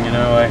that thing, you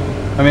know.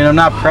 I mean, I'm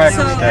not practiced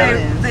at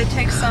it. They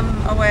take some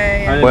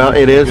away. Well,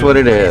 it is what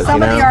it is,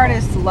 Some you of the know?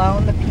 artists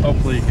loan the pieces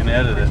Hopefully you can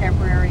edit for it.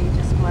 temporary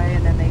display,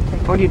 and then they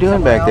take. What are you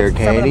doing back there,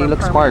 Katie? You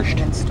look squashed.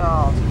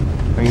 Installed.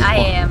 Are you I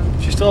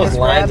am. She still has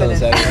lines on the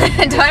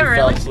side. Do I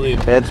really?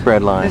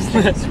 bedspread lines.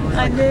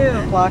 I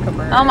knew. Block a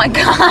bird. Oh my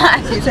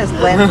god. She says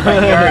lens by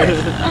the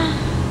artist.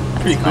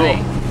 Pretty cool.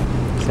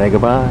 Say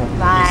goodbye.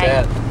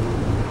 Bye.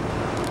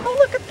 Oh,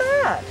 look at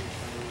that.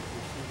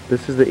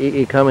 This is the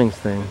E.E. Cummings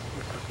thing.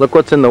 Look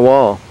what's in the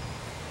wall.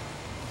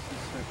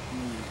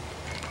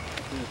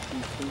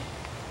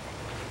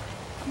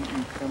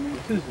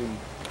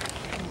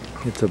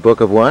 It's a book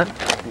of what?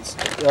 It's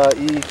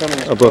E.E.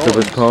 Cummings. A book of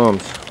his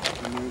poems.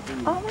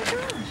 Oh my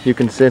gosh. You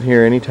can sit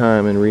here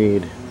anytime and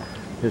read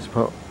his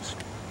poems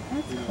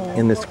That's cool.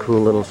 in this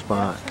cool little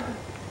spot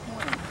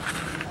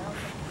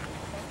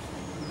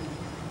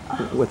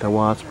with a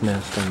wasp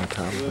nest on the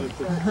top of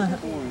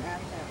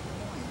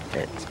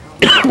it.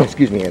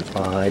 Excuse me, it's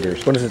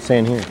spiders. What does it say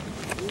in here?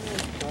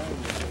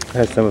 It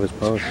has some of his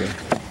poetry.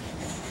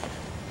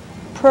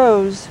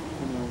 Prose.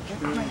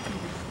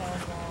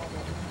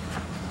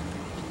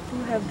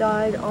 Who have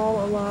died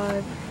all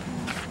alive.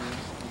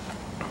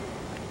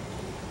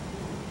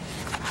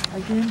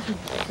 Again to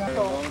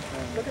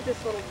look at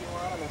this little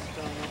euonymus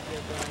stone up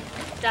here.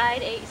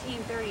 Died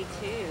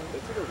 1832.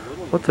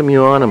 What's a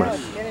muonymus?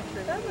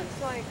 That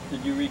looks like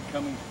Did you read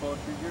Cummings'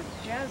 poetry here?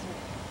 jasmine.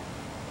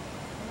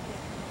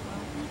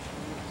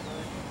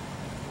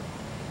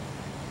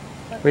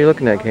 What are you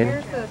looking at, Katie?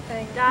 Here's the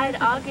thing. Died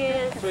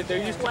August Wait, there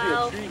used to be a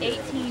 12, tree here.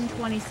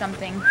 1820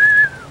 something.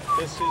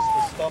 This is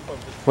the stump of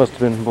the Must have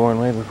been born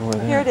way before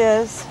that. Here it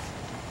is.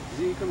 Is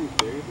he coming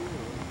buried here?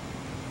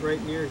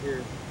 Right near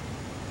here.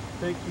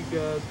 Thank you,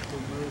 God, for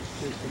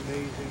this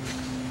amazing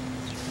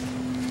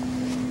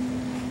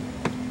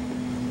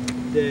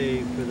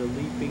day, for the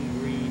leaping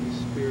green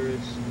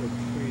spirits of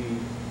tree,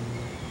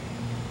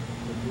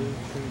 the blue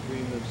true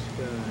dream of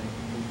sky,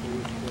 the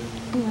blue tree.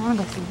 I want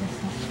to go see this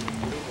one.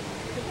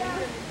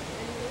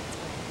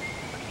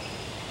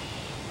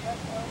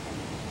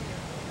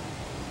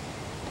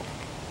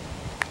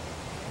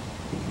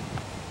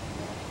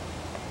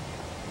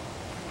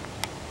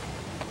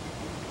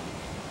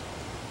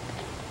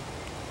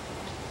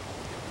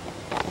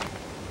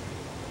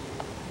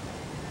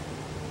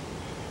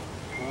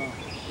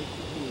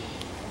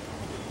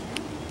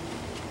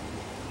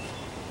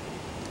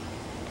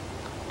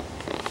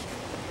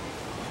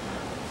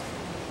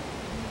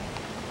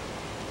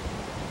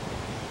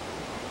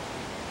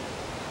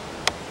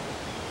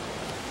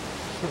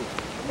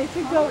 It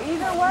could go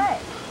either way.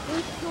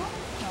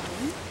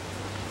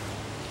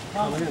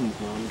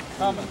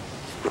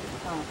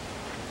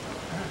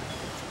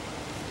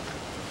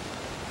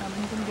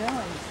 Comings and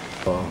goings.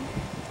 Oh.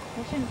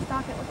 They shouldn't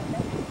stock it with a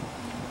net.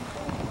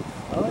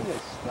 I think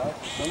it's stuck.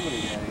 Somebody, I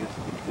guess,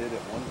 did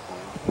at one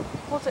point.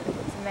 Well, if it's a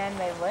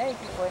man-made lake,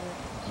 it wouldn't.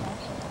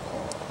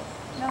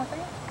 No, I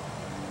forget.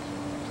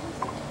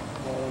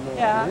 I don't know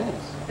Yeah, what it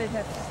is. they'd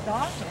have to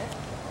stock it.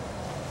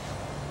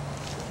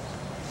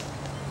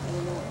 I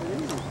don't know what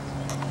it is.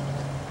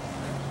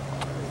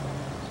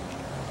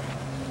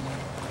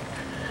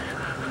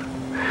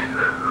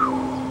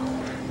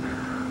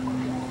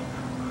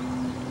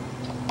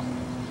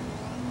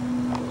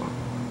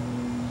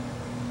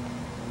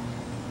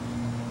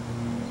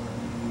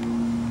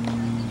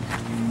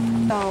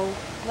 So,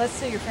 let's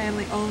say your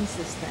family owns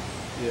this thing,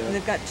 Yeah. and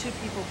they've got two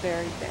people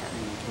buried there.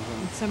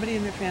 And somebody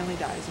in their family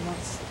dies and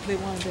they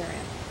want to bury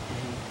him.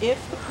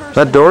 if the person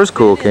That door's has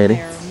cool, been in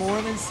Katie. there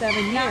more than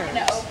 7 years,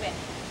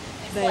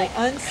 they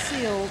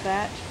unseal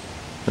that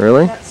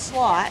Really? that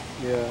slot,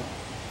 Yeah.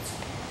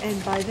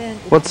 and by then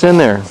What's in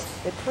there?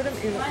 they put them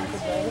in like a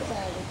bowl.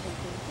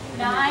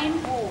 9.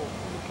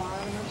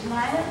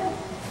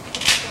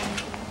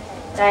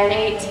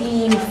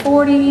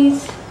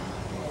 1840s.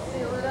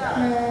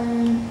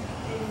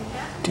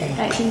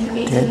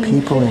 Dead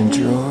people in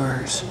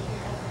drawers.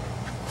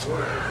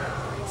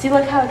 See,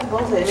 look how it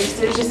bolts it.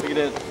 There's just. Look at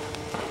it.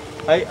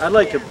 I'd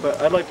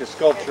like to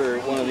sculpture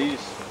one of these.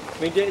 I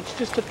mean, it's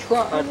just a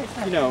truck,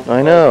 you know.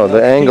 I know,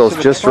 the angle's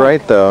just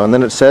right though, and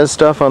then it says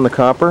stuff on the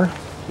copper.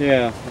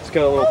 Yeah, it's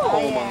got a little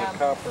foam on the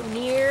copper.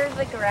 Near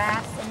the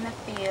grass in the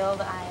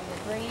field, I am the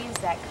breeze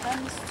that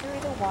comes through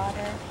the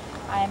water.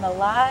 I am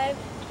alive.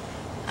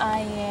 I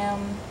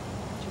am.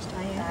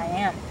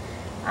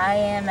 I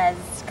am as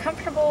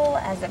comfortable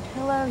as a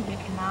pillow. You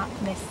cannot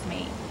miss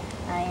me.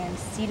 I am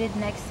seated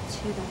next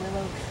to the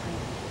willow tree.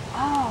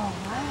 Oh,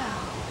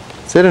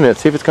 wow. Sit in it,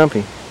 see if it's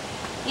comfy.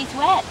 It's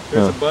wet.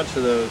 There's a bunch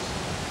of those.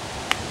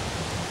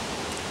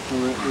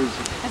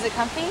 Is it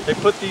comfy? They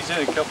put these in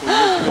a couple of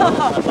years ago.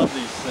 I love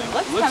these things.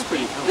 Looks Looks comfy.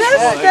 pretty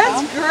comfy.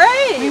 That's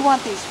great. We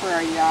want these for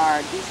our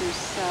yard. These are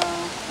so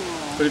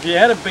cool. But if you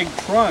had a big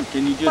trunk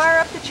and you just Fire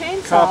up the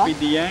chainsaw. copied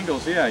the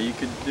angles, yeah, you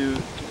could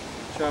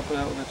chop it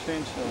out with a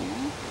chainsaw.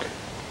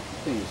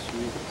 I think it's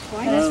sweet.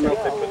 I don't know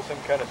if they put some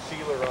kind of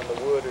sealer on the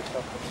wood or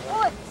something.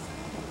 What?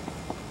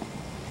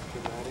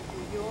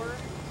 Your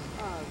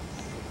Uggs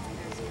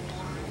as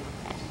warm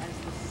as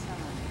the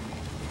sun.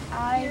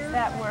 Eyes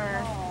that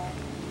were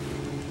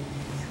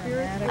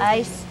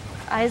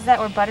eyes that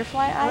were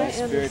butterfly eyes.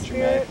 Spirit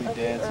dramatically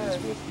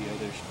dances with the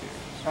other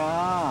spirits.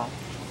 Ah.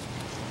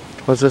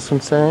 What's this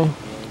one saying?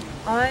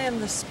 I am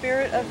the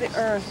spirit of the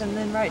earth, and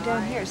then right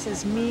down here it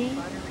says me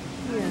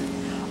here.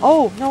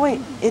 Oh, no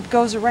wait, it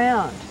goes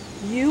around.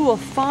 You will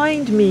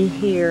find me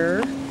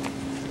here.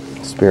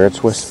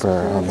 Spirits whisper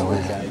on the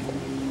way.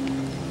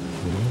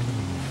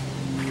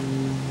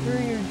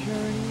 Through your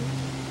journey.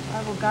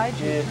 I will guide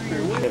you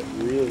through your journey.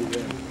 Really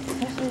good.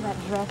 Especially that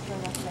dress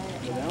right up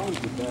there. That one's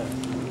the best.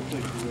 It looks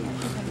like really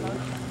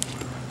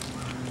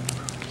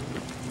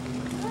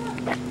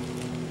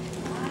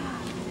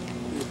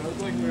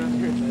Sounds like we're out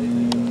here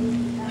today.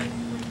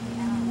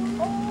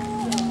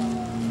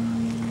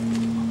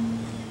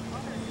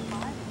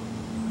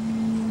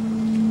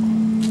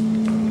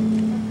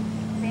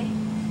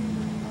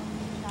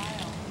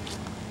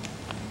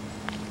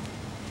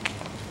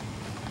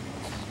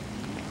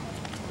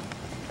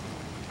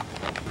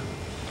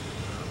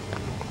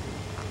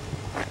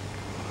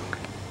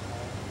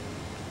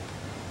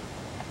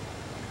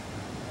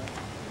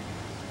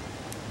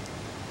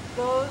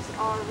 Those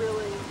are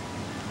really,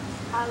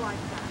 I like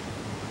that.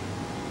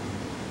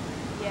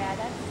 Yeah,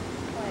 that's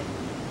like.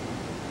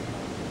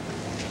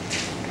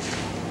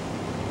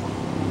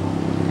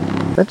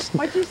 That's.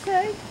 What'd you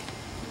say?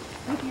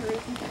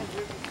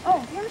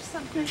 Oh, here's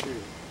something.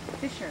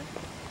 Fisher.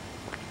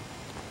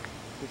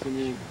 What's it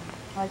mean?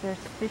 Like there's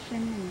fishing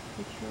and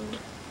fisher.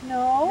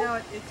 No. No,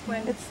 it's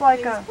when It's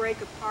like things a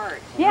break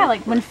apart. Yeah,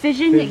 like when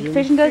fission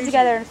goes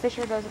together and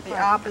fisher goes apart. The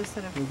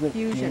opposite of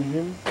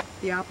fusion.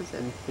 The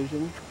opposite.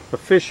 Fission? A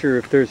fissure,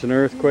 if there's an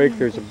earthquake,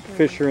 there's a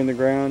fissure in the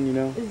ground, you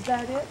know? Is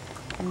that it?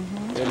 And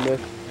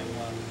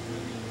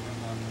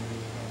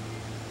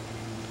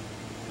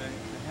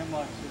the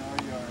hemlocks in our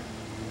yard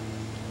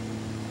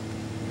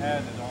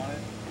had it on it,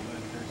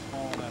 but they're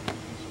small enough you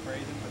can spray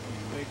them, but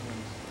these big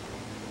ones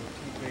are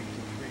too big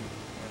to treat,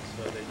 and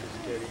so they just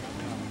get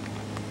eaten out.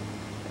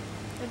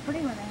 They're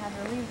pretty when they have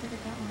their leaves. Look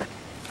at that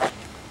one.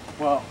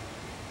 Well,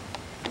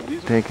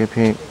 these Take a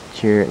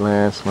picture, it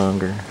lasts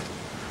longer.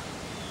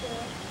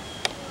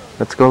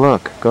 Let's go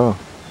look, go.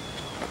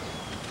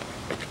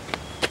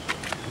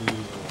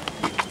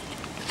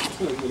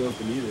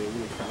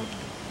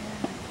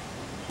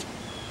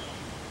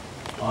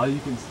 All you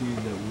can see is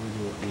that weird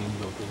little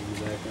angel thing in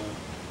the background.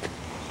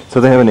 So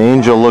they have an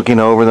angel looking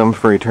over them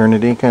for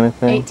eternity kind of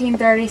thing?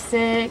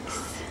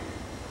 1836.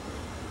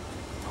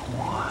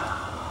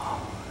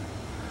 Wow.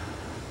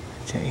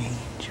 It's an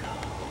angel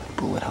with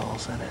bullet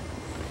holes in it.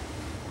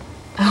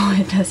 Oh,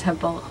 it does have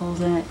bullet holes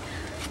in it.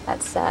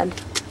 That's sad.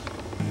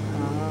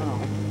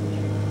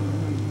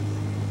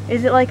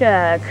 Is it like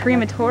a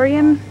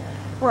crematorium?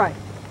 Right.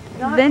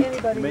 Not Vent?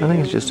 anybody. I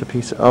think it's just a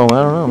piece of, oh, I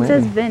don't know, It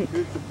says maybe. vent.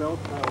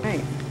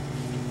 Hey.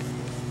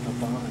 a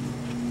bond.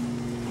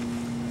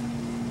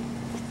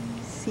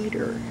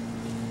 Cedar.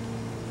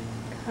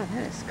 God,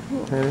 that is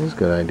cool. That is a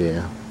good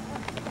idea.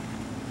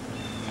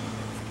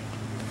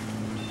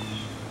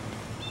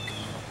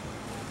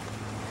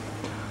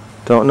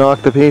 Don't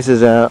knock the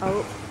pieces out.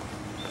 Oh,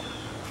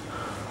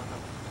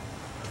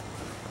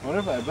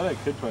 I bet I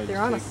could probably They're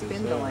just on a take this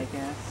spindle, out. I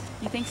guess.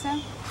 You think so?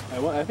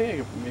 I think I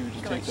could maybe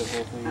just take that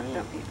whole thing out.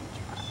 Don't be-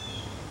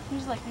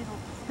 There's like little.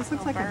 This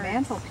looks like a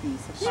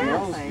mantelpiece of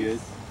Smells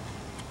fireplace.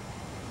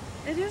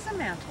 good. it is a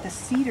mantle. The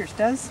cedars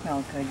does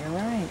smell good, you're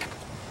right.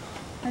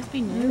 Must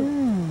be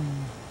new.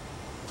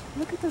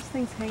 Look at those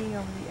things hanging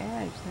over the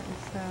edge. That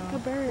is so Like a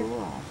bird.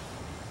 cool.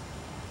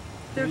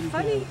 They're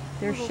funny.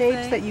 They're little shapes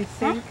things. that you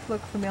think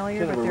look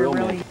familiar, Kind of but a they're real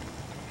really...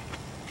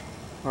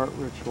 Art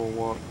ritual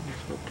walk, that's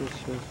what this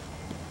is.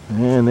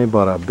 And they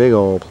bought a big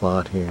old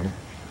plot here.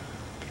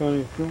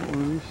 Johnny, if you want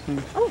one of these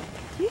things. Oh,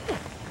 yeah.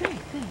 Great,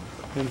 thanks.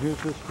 And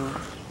here's this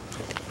one.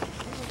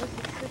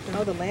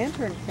 Oh, the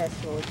Lantern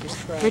Festival is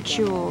described.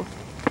 Ritual.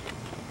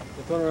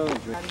 Daniel,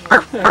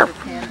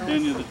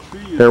 the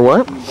tree They're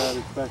what? about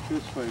is back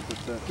this way, but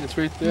It's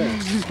right there.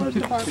 hard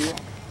to see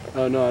it.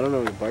 Oh no, I don't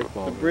know the bark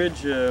ball. The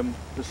bridge, the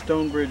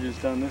stone bridge is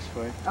down this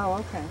way. Oh,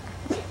 okay.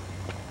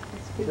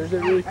 There's a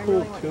really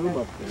cool tomb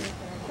up there.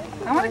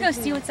 I want to go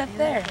see what's up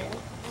there.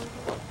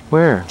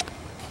 Where?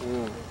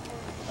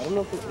 I don't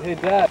know if hey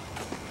Dad.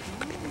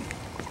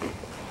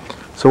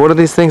 So what are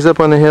these things up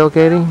on the hill,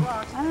 Katie? I don't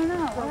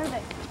know. What are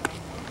they?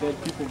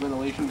 Dead people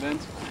ventilation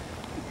vents.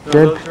 No,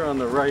 Dead- those are on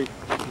the right.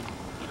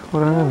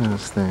 What are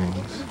those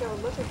things?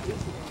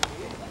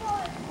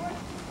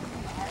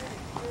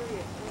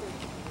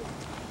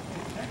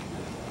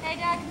 Hey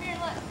Dad, come here,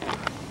 look.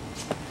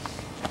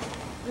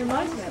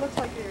 Reminds me, it looks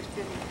like there's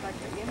been, like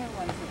the inner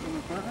ones have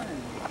been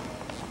burned.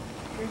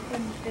 They've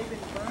been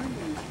burned in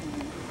these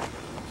things.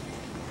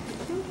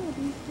 Somehow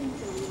these things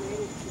are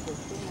related to the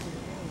thing.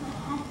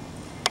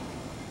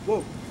 Whoa.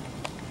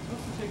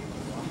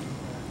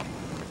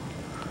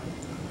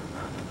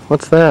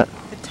 What's that?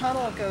 The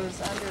tunnel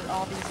goes under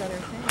all these other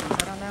things. I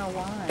don't know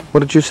why. What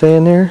did you say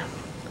in there?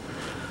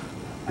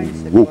 I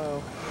just said Whoa.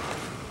 whoa.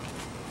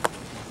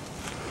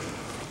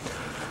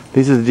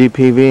 These are the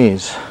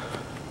DPVs.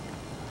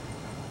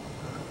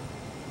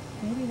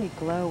 Maybe they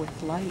glow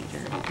with light or...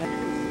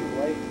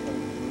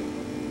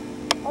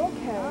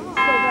 Okay, so that's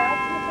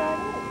what that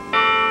is.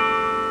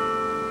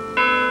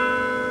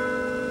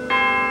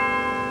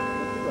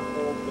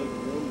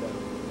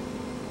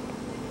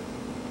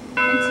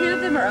 And two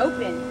of them are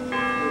open.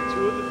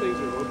 Two of the things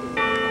are open.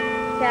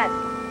 Dad,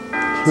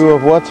 Two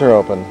of what's are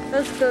open?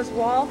 those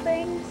wall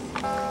things.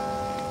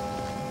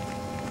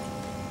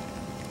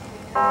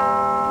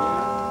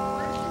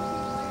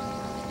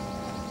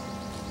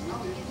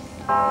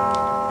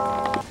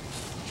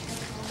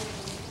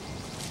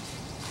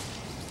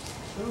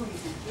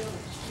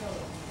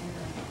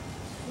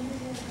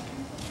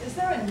 Is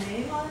there a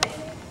name on it? Do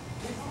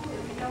we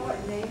know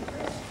what name for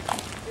it?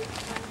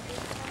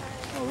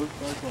 Oh,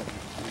 looks like that.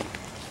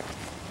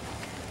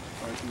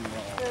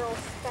 Carol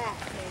Spack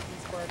made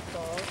these bark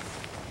balls.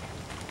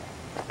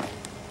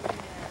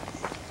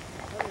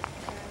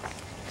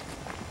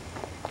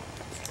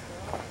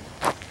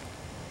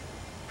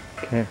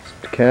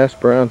 Cass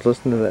Browns,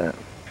 listen to that.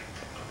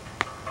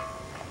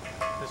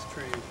 This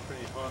tree is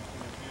pretty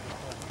haunting and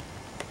beautiful.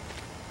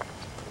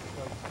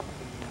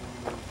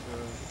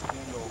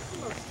 It's the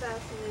most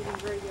fascinating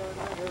graveyard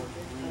I've ever been to.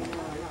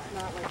 It's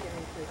not like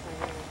any place I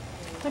know.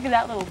 Look at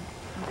that little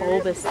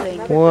bulbous thing.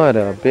 What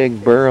a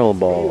big burl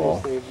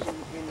ball.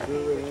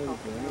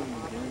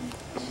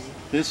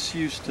 This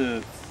used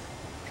to,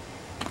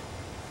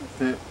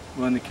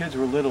 when the kids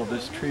were little,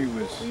 this tree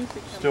was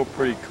still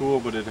pretty cool,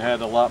 but it had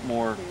a lot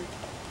more,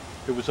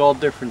 it was all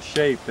different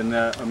shape, and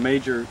a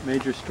major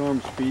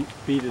storms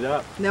beat it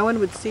up. No one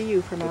would see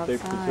you from But they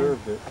outside.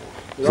 preserved it.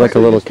 It's like a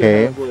little Used to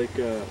have, cave. like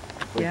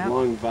Yeah.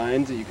 long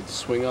vines that you could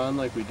swing on,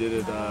 like we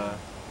did at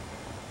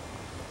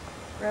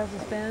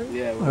Rouse's Bend?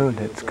 yeah. Oh,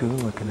 that's cool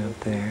looking up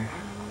there.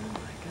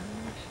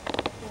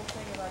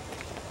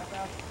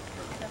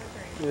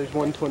 There's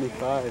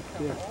 125.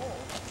 Yeah.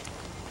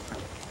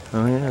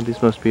 Oh yeah, these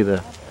must be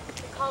the...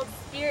 It's called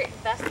spirit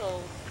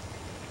vessels.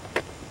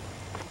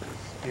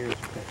 Here's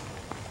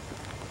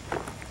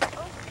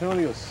I want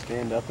to go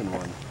stand up in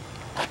one.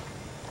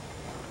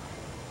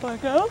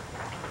 Want to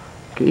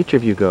go? Each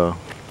of you go.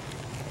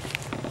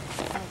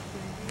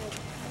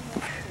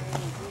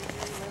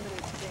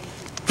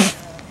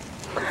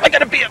 I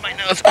got a bee on my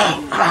nose.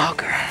 Oh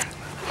God.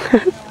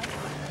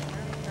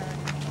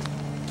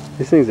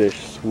 These things are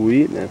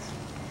sweetness.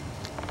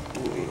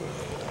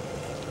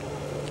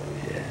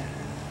 Yeah.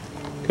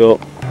 Cool.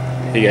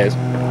 Hey guys,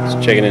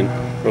 just checking in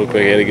real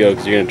quick. I gotta go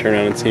because you're gonna turn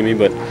around and see me.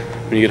 But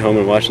when you get home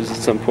and watch this at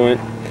some point,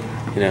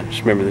 you know,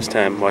 just remember this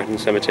time walking the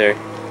cemetery.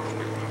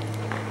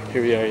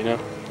 Here we are, you know.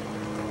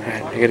 All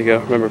right, I gotta go.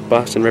 Remember,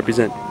 Boston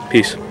represent.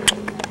 Peace.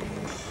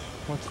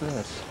 What's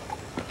this?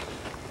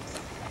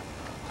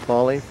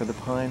 Folly for the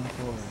pine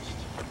forest.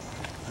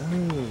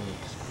 Oh.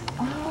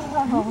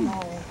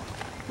 Oh.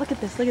 Look at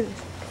this, look at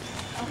this.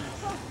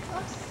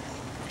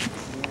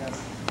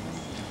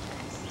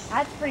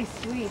 That's pretty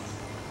sweet.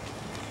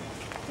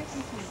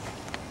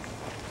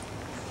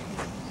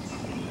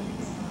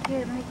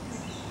 Here, make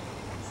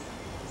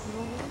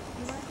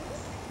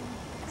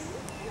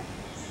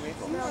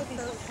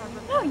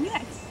Oh,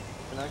 yes.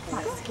 Not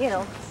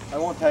skill. I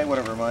won't tell you what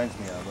it reminds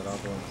me of, but I'll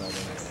go inside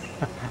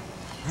anyway.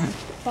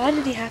 Why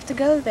did he have to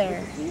go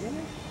there?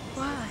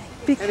 Why?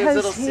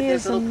 Because he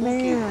is a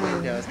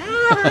man.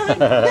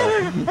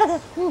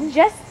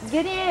 Just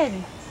get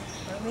in.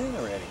 I'm in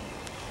already.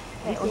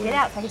 Okay, well get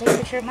out so I can take a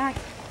picture of Mike.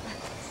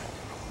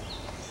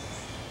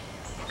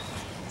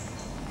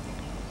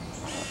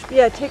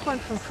 Yeah, take one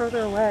from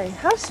further away.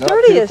 How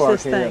sturdy is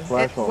this thing?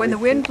 When the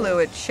wind blew,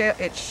 it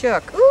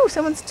shook. Ooh,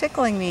 someone's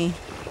tickling me.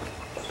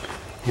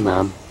 Hey,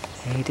 Mom.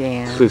 Hey,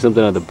 Dan. Let's do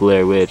something on the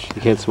Blair Witch.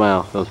 You can't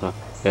smile. Don't smile.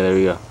 Yeah, there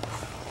we go.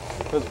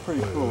 That's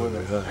pretty cool,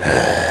 isn't it?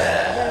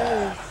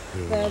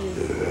 That is.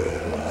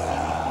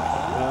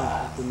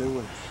 Yeah, it's a new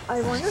one.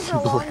 I wonder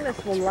how long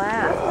this will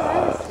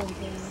last.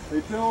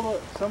 They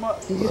build several of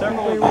the things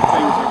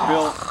are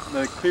built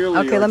that clearly.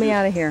 Okay, let me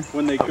out of here.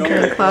 When they go, I'm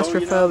very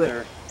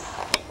claustrophobic.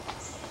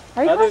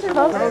 Are you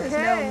claustrophobic? There's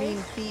no mean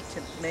feat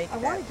to make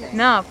that.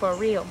 No, for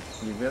real.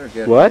 You better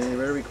get What? You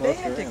better be close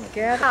to They have to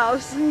get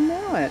house. You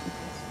know it.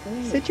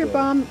 Sit your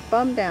bum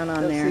down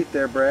on there. Sit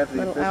there, Brad, for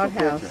the Little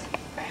official outhouse. picture.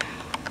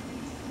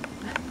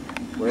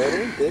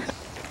 Ready? Bitch.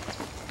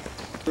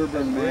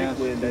 Urban mass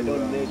to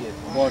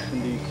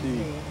Washington D.C.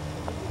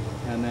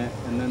 and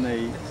then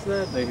they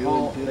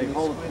hold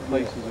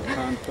places of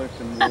conflict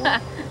and war,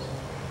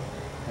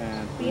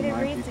 and to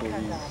remind people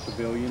these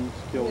civilians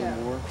killed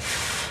in war.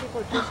 People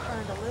are just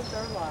trying to live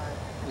their lives.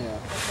 Yeah.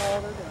 That's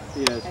all they're doing.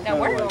 Yeah, it's And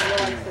kinda we're like,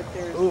 realize that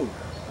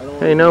there's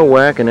Hey, no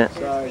whacking it.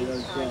 Sorry,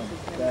 that's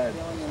bad.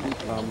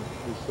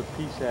 It's the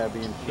Peace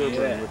Abbey in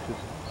Sherburne, which is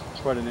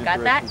quite an Got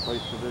that? interesting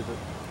place to visit.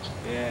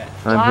 Yeah.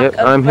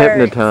 I'm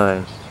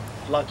hypnotized.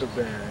 Flock of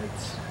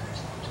birds.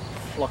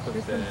 Flock of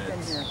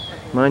birds.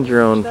 Mind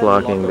your own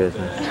flocking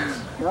business.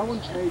 That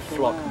one's made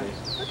flock me.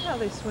 Look how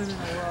they swim in a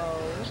row.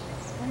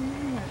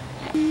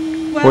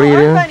 What are you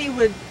our doing? bunny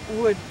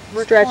would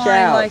Stretch recline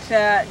out. like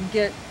that and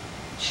get.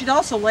 She'd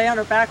also lay on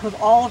her back with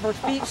all of her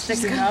feet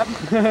sticking up.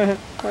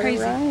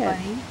 Crazy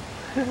bunny.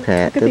 Pat Look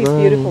at the these bone.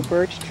 beautiful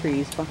birch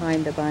trees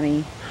behind the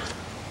bunny.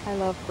 I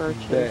love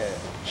birches.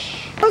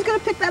 I was going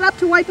to pick that up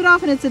to wipe it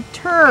off, and it's a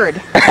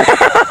turd.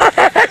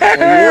 And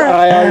your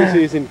eye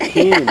obviously isn't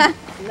keen.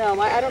 No,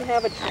 I don't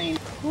have a train.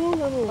 Cool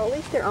little. At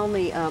least they're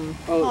only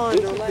Oh,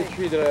 this is the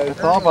tree that I was.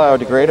 It's all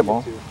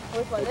biodegradable.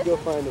 Let's go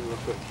find him real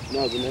quick.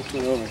 No, the next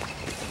one over.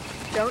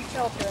 Don't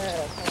tell Brad,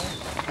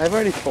 okay? I've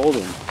already told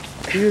him.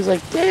 He was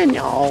like,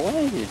 Daniel, why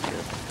did you?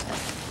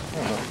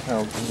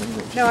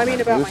 No, I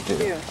mean about my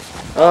shoe.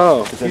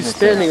 Oh, he's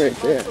standing right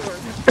there.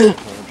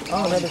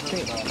 Oh, another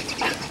tree.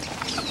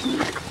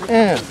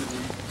 Yeah.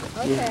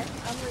 Okay.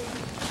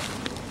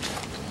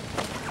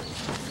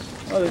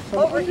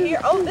 Over here.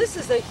 Oh, this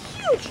is a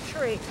huge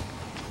tree.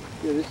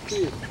 Yeah, this tree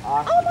is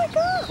awesome. Oh my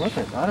God. What's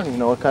it? I don't even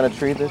know what kind of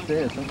tree this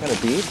is. Some kind of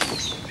beech?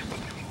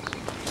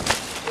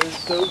 It's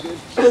so good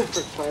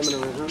for climbing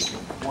around.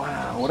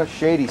 Wow, what a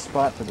shady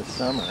spot for the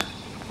summer.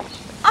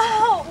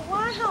 Oh,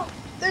 wow.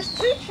 There's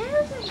 2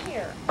 chairs in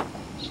here.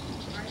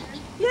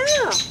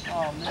 Yeah.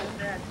 Oh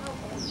man.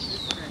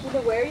 Is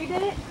it where you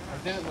did it? I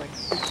did it like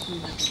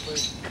 16 different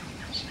places.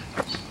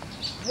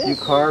 You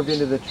carved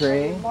into the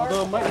tree?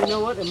 Although, you know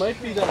what? It might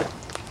be that.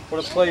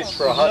 What a place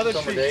for a hot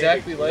summer day.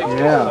 Exactly like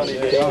Yeah.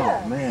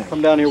 Oh, man.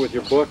 Come down here with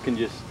your book and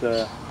just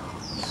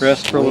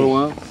rest for a little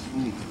while.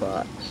 Sweet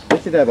spot. They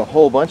should have a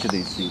whole bunch of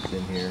these seats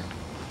in here.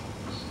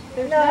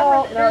 There's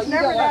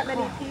never that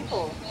many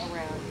people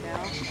around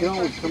now. You can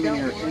always come in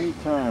here any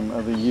time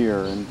of the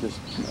year and just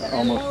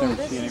almost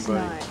never see anybody.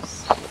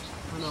 Nice.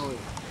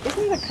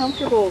 Isn't it a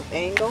comfortable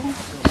angle?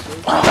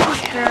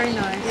 Oh, very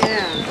nice.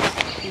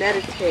 Yeah.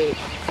 Meditate.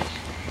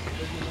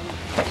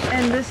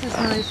 And this is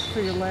nice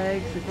for your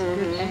legs. It's a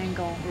good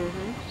angle.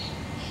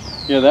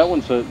 Yeah, that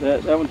one's a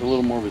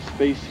little more of a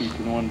space seat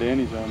than the one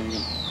Danny's on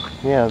even.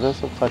 Yeah,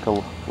 this looks like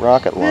a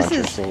rocket This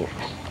launcher is- seat.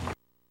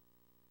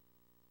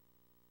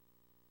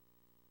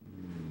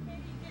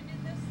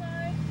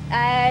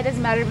 It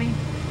doesn't matter to me.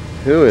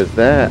 Who is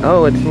that?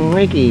 Oh, it's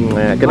Mickey.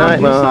 Good night,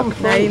 Mom.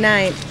 Nighty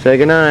night. Say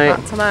good night.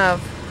 Lots of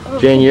love.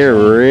 Jen, you're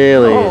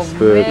really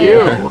spooky.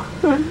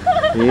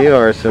 You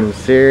are some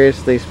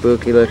seriously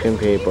spooky looking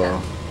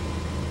people.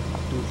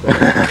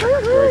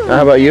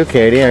 How about you,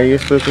 Katie? Are you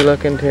spooky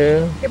looking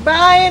too?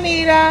 Goodbye,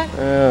 Anita.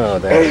 Oh,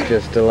 that's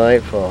just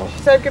delightful.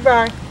 Say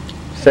goodbye.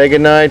 Say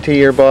good night to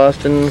your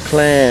Boston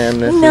clan.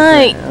 This Good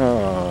night.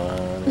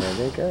 Oh, there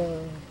they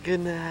go. Good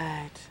night.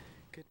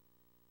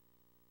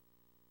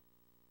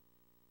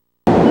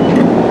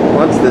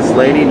 What's this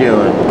lady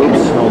doing?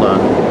 Oops, hold on.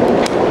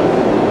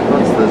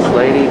 What's this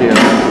lady doing?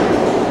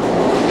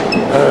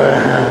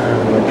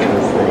 What's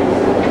this lady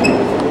doing?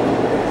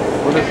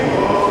 What is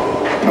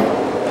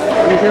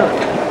you doing?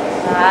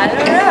 I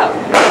don't know.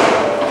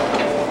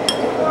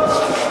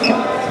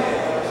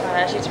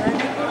 She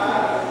turned.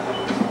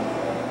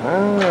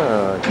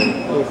 Oh,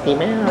 Goofy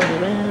Mousy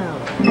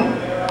Mouse.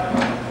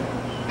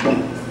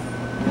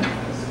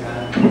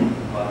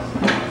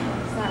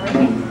 It's not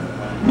ready.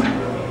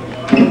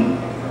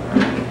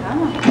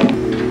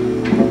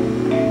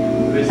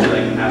 Basically,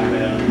 like halfway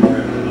down the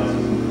river, the bus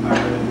was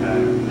highway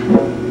attack.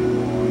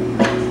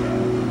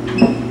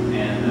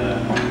 And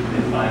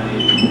they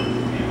finally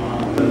came on.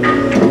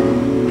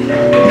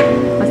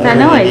 What's that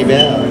noise?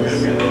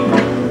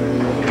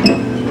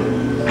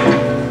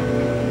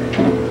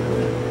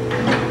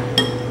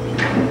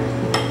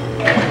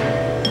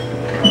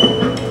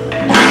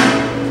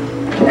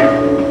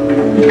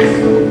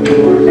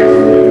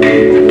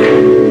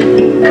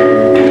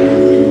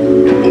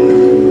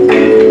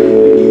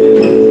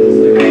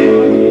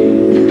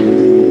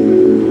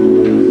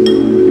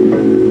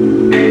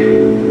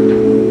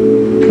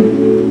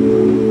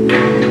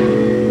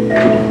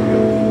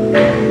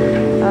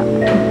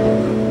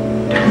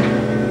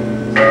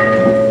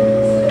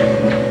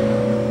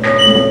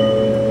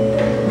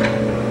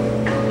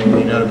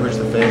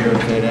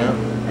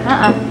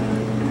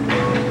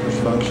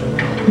 function.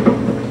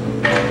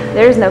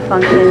 There's no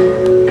function.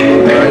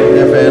 Right,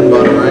 FN,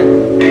 bottom right.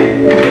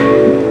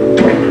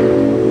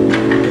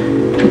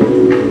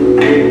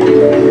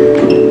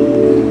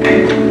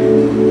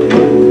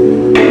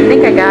 I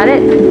think I got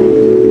it.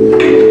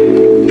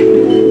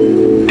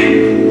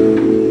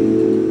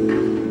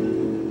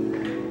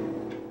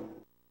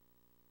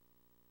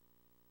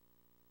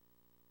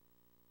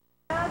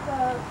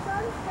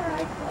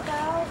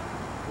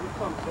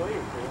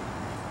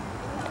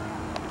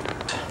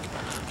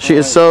 She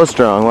is so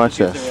strong. Watch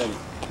this.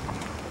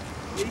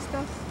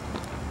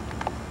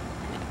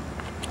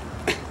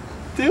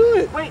 Do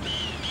it. Wait.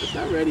 It's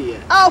not ready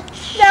yet. Oh,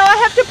 now I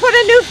have to put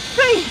a new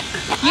thing.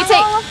 You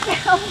take.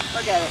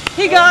 Forget it.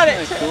 He got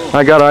it.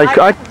 I got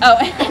it. Oh,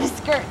 and a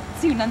skirt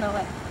too,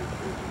 nonetheless.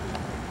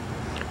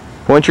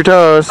 Point your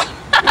toes.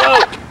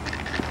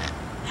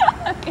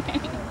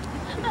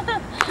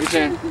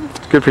 Okay.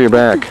 Good for your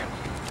back.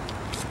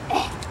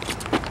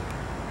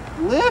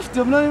 Lift.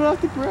 I'm not even off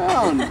the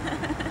ground.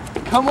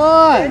 Come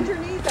on. Bend your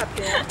knees up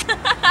there.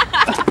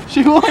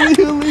 She won't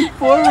even lean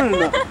forward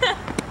enough.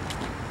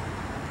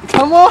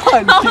 Come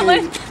on,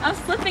 I'm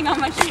slipping on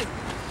my shoes.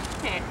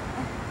 Okay.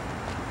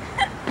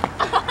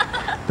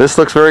 This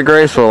looks very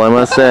graceful, I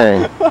must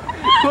say.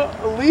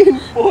 Lean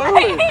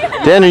forward.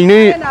 Dan,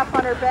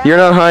 you're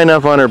not high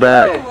enough on her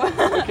back.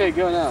 Okay,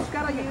 go now. She's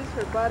got to use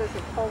her butt as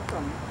a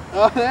fulcrum.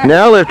 Oh, there.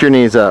 Now lift your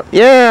knees up.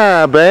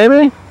 Yeah,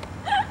 baby.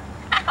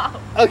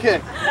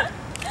 Okay.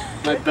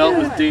 My belt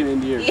was digging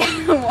into your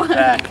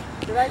back.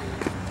 Did I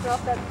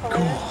drop that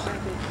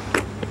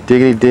folder?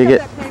 Diggity dig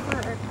it.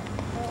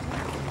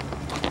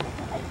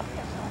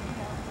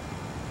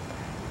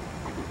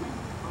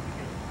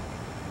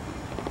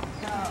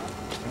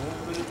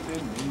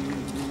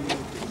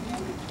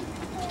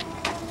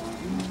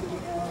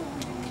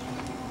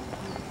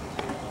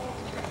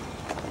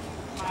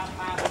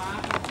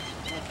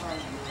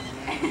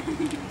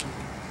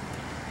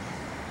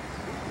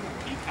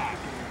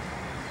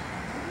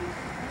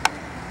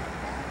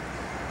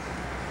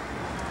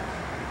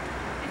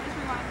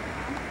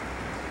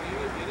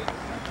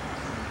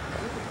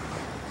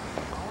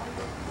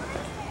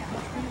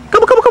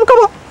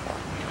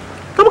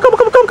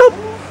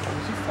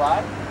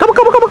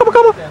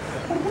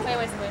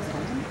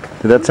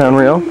 Did that sound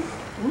real?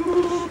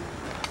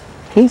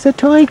 He's a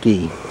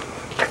toiki.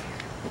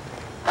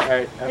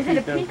 Alright, is it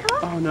a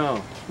peacock? Oh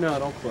no. No,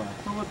 don't fly.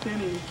 Oh, look,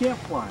 Danny, you can't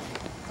fly.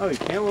 Oh, you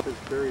can't look. It's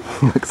very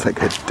Looks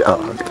like a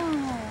dog.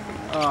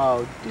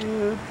 Oh,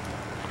 dude.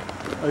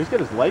 Oh, he's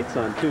got his lights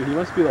on too. He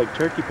must be like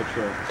Turkey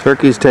Patrol.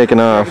 Turkey's taking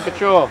off. Turkey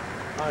Patrol.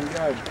 On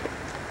guard.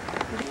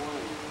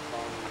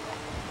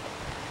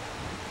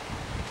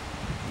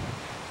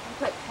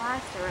 Put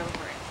plaster over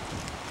it.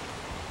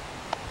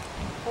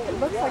 It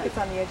looks like it's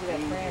on the edge of that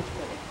branch,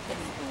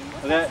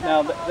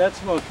 but That's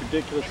the most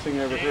ridiculous thing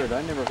I ever heard.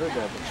 I never heard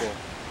that before.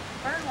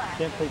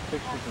 Can't take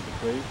pictures of the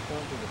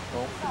gravestones or the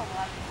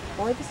sculptures.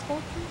 or the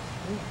sculptures.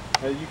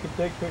 You can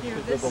take pictures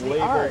of this the is the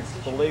art.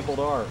 labeled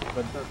art,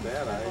 but not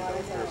that. I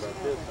don't care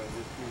about this. I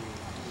just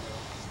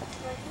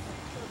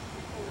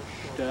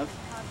Stuff.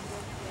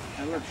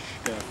 I love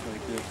stuff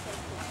like this.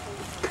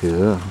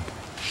 Cool.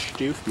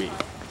 Stoof me.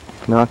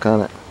 Knock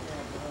on it.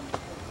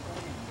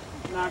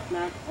 Knock,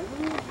 knock.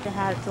 To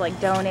have to like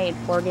donate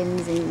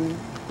organs and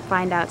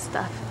find out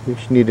stuff. You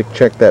should need to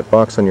check that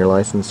box on your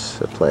license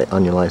plate,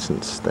 on your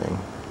license thing.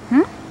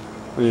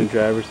 On your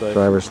driver's license.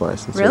 Driver's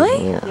license.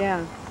 Really? Yeah.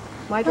 Yeah.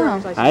 My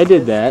driver's license. I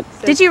did that.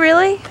 Did you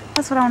really?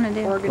 That's what I want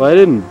to do. Well, I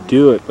didn't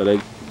do it, but I.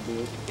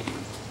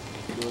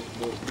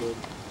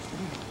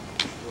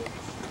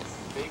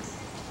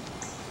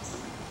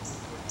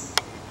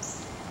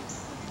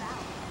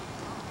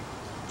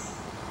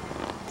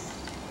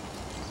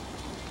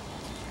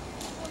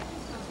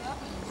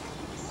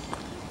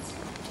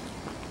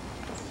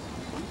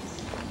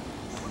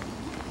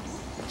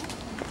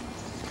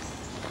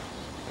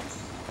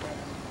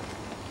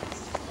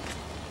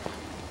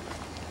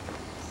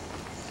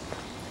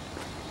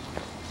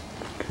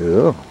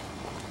 Cool.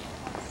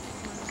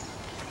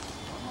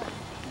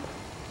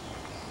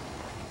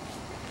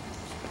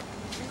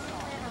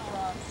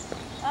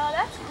 Oh,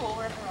 that's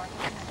cool.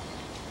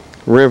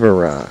 River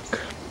Rock.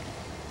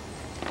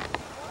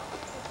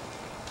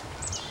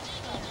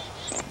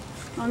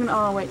 I'm gonna.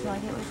 Oh, wait till I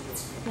get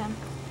with him.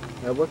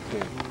 I looked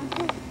here.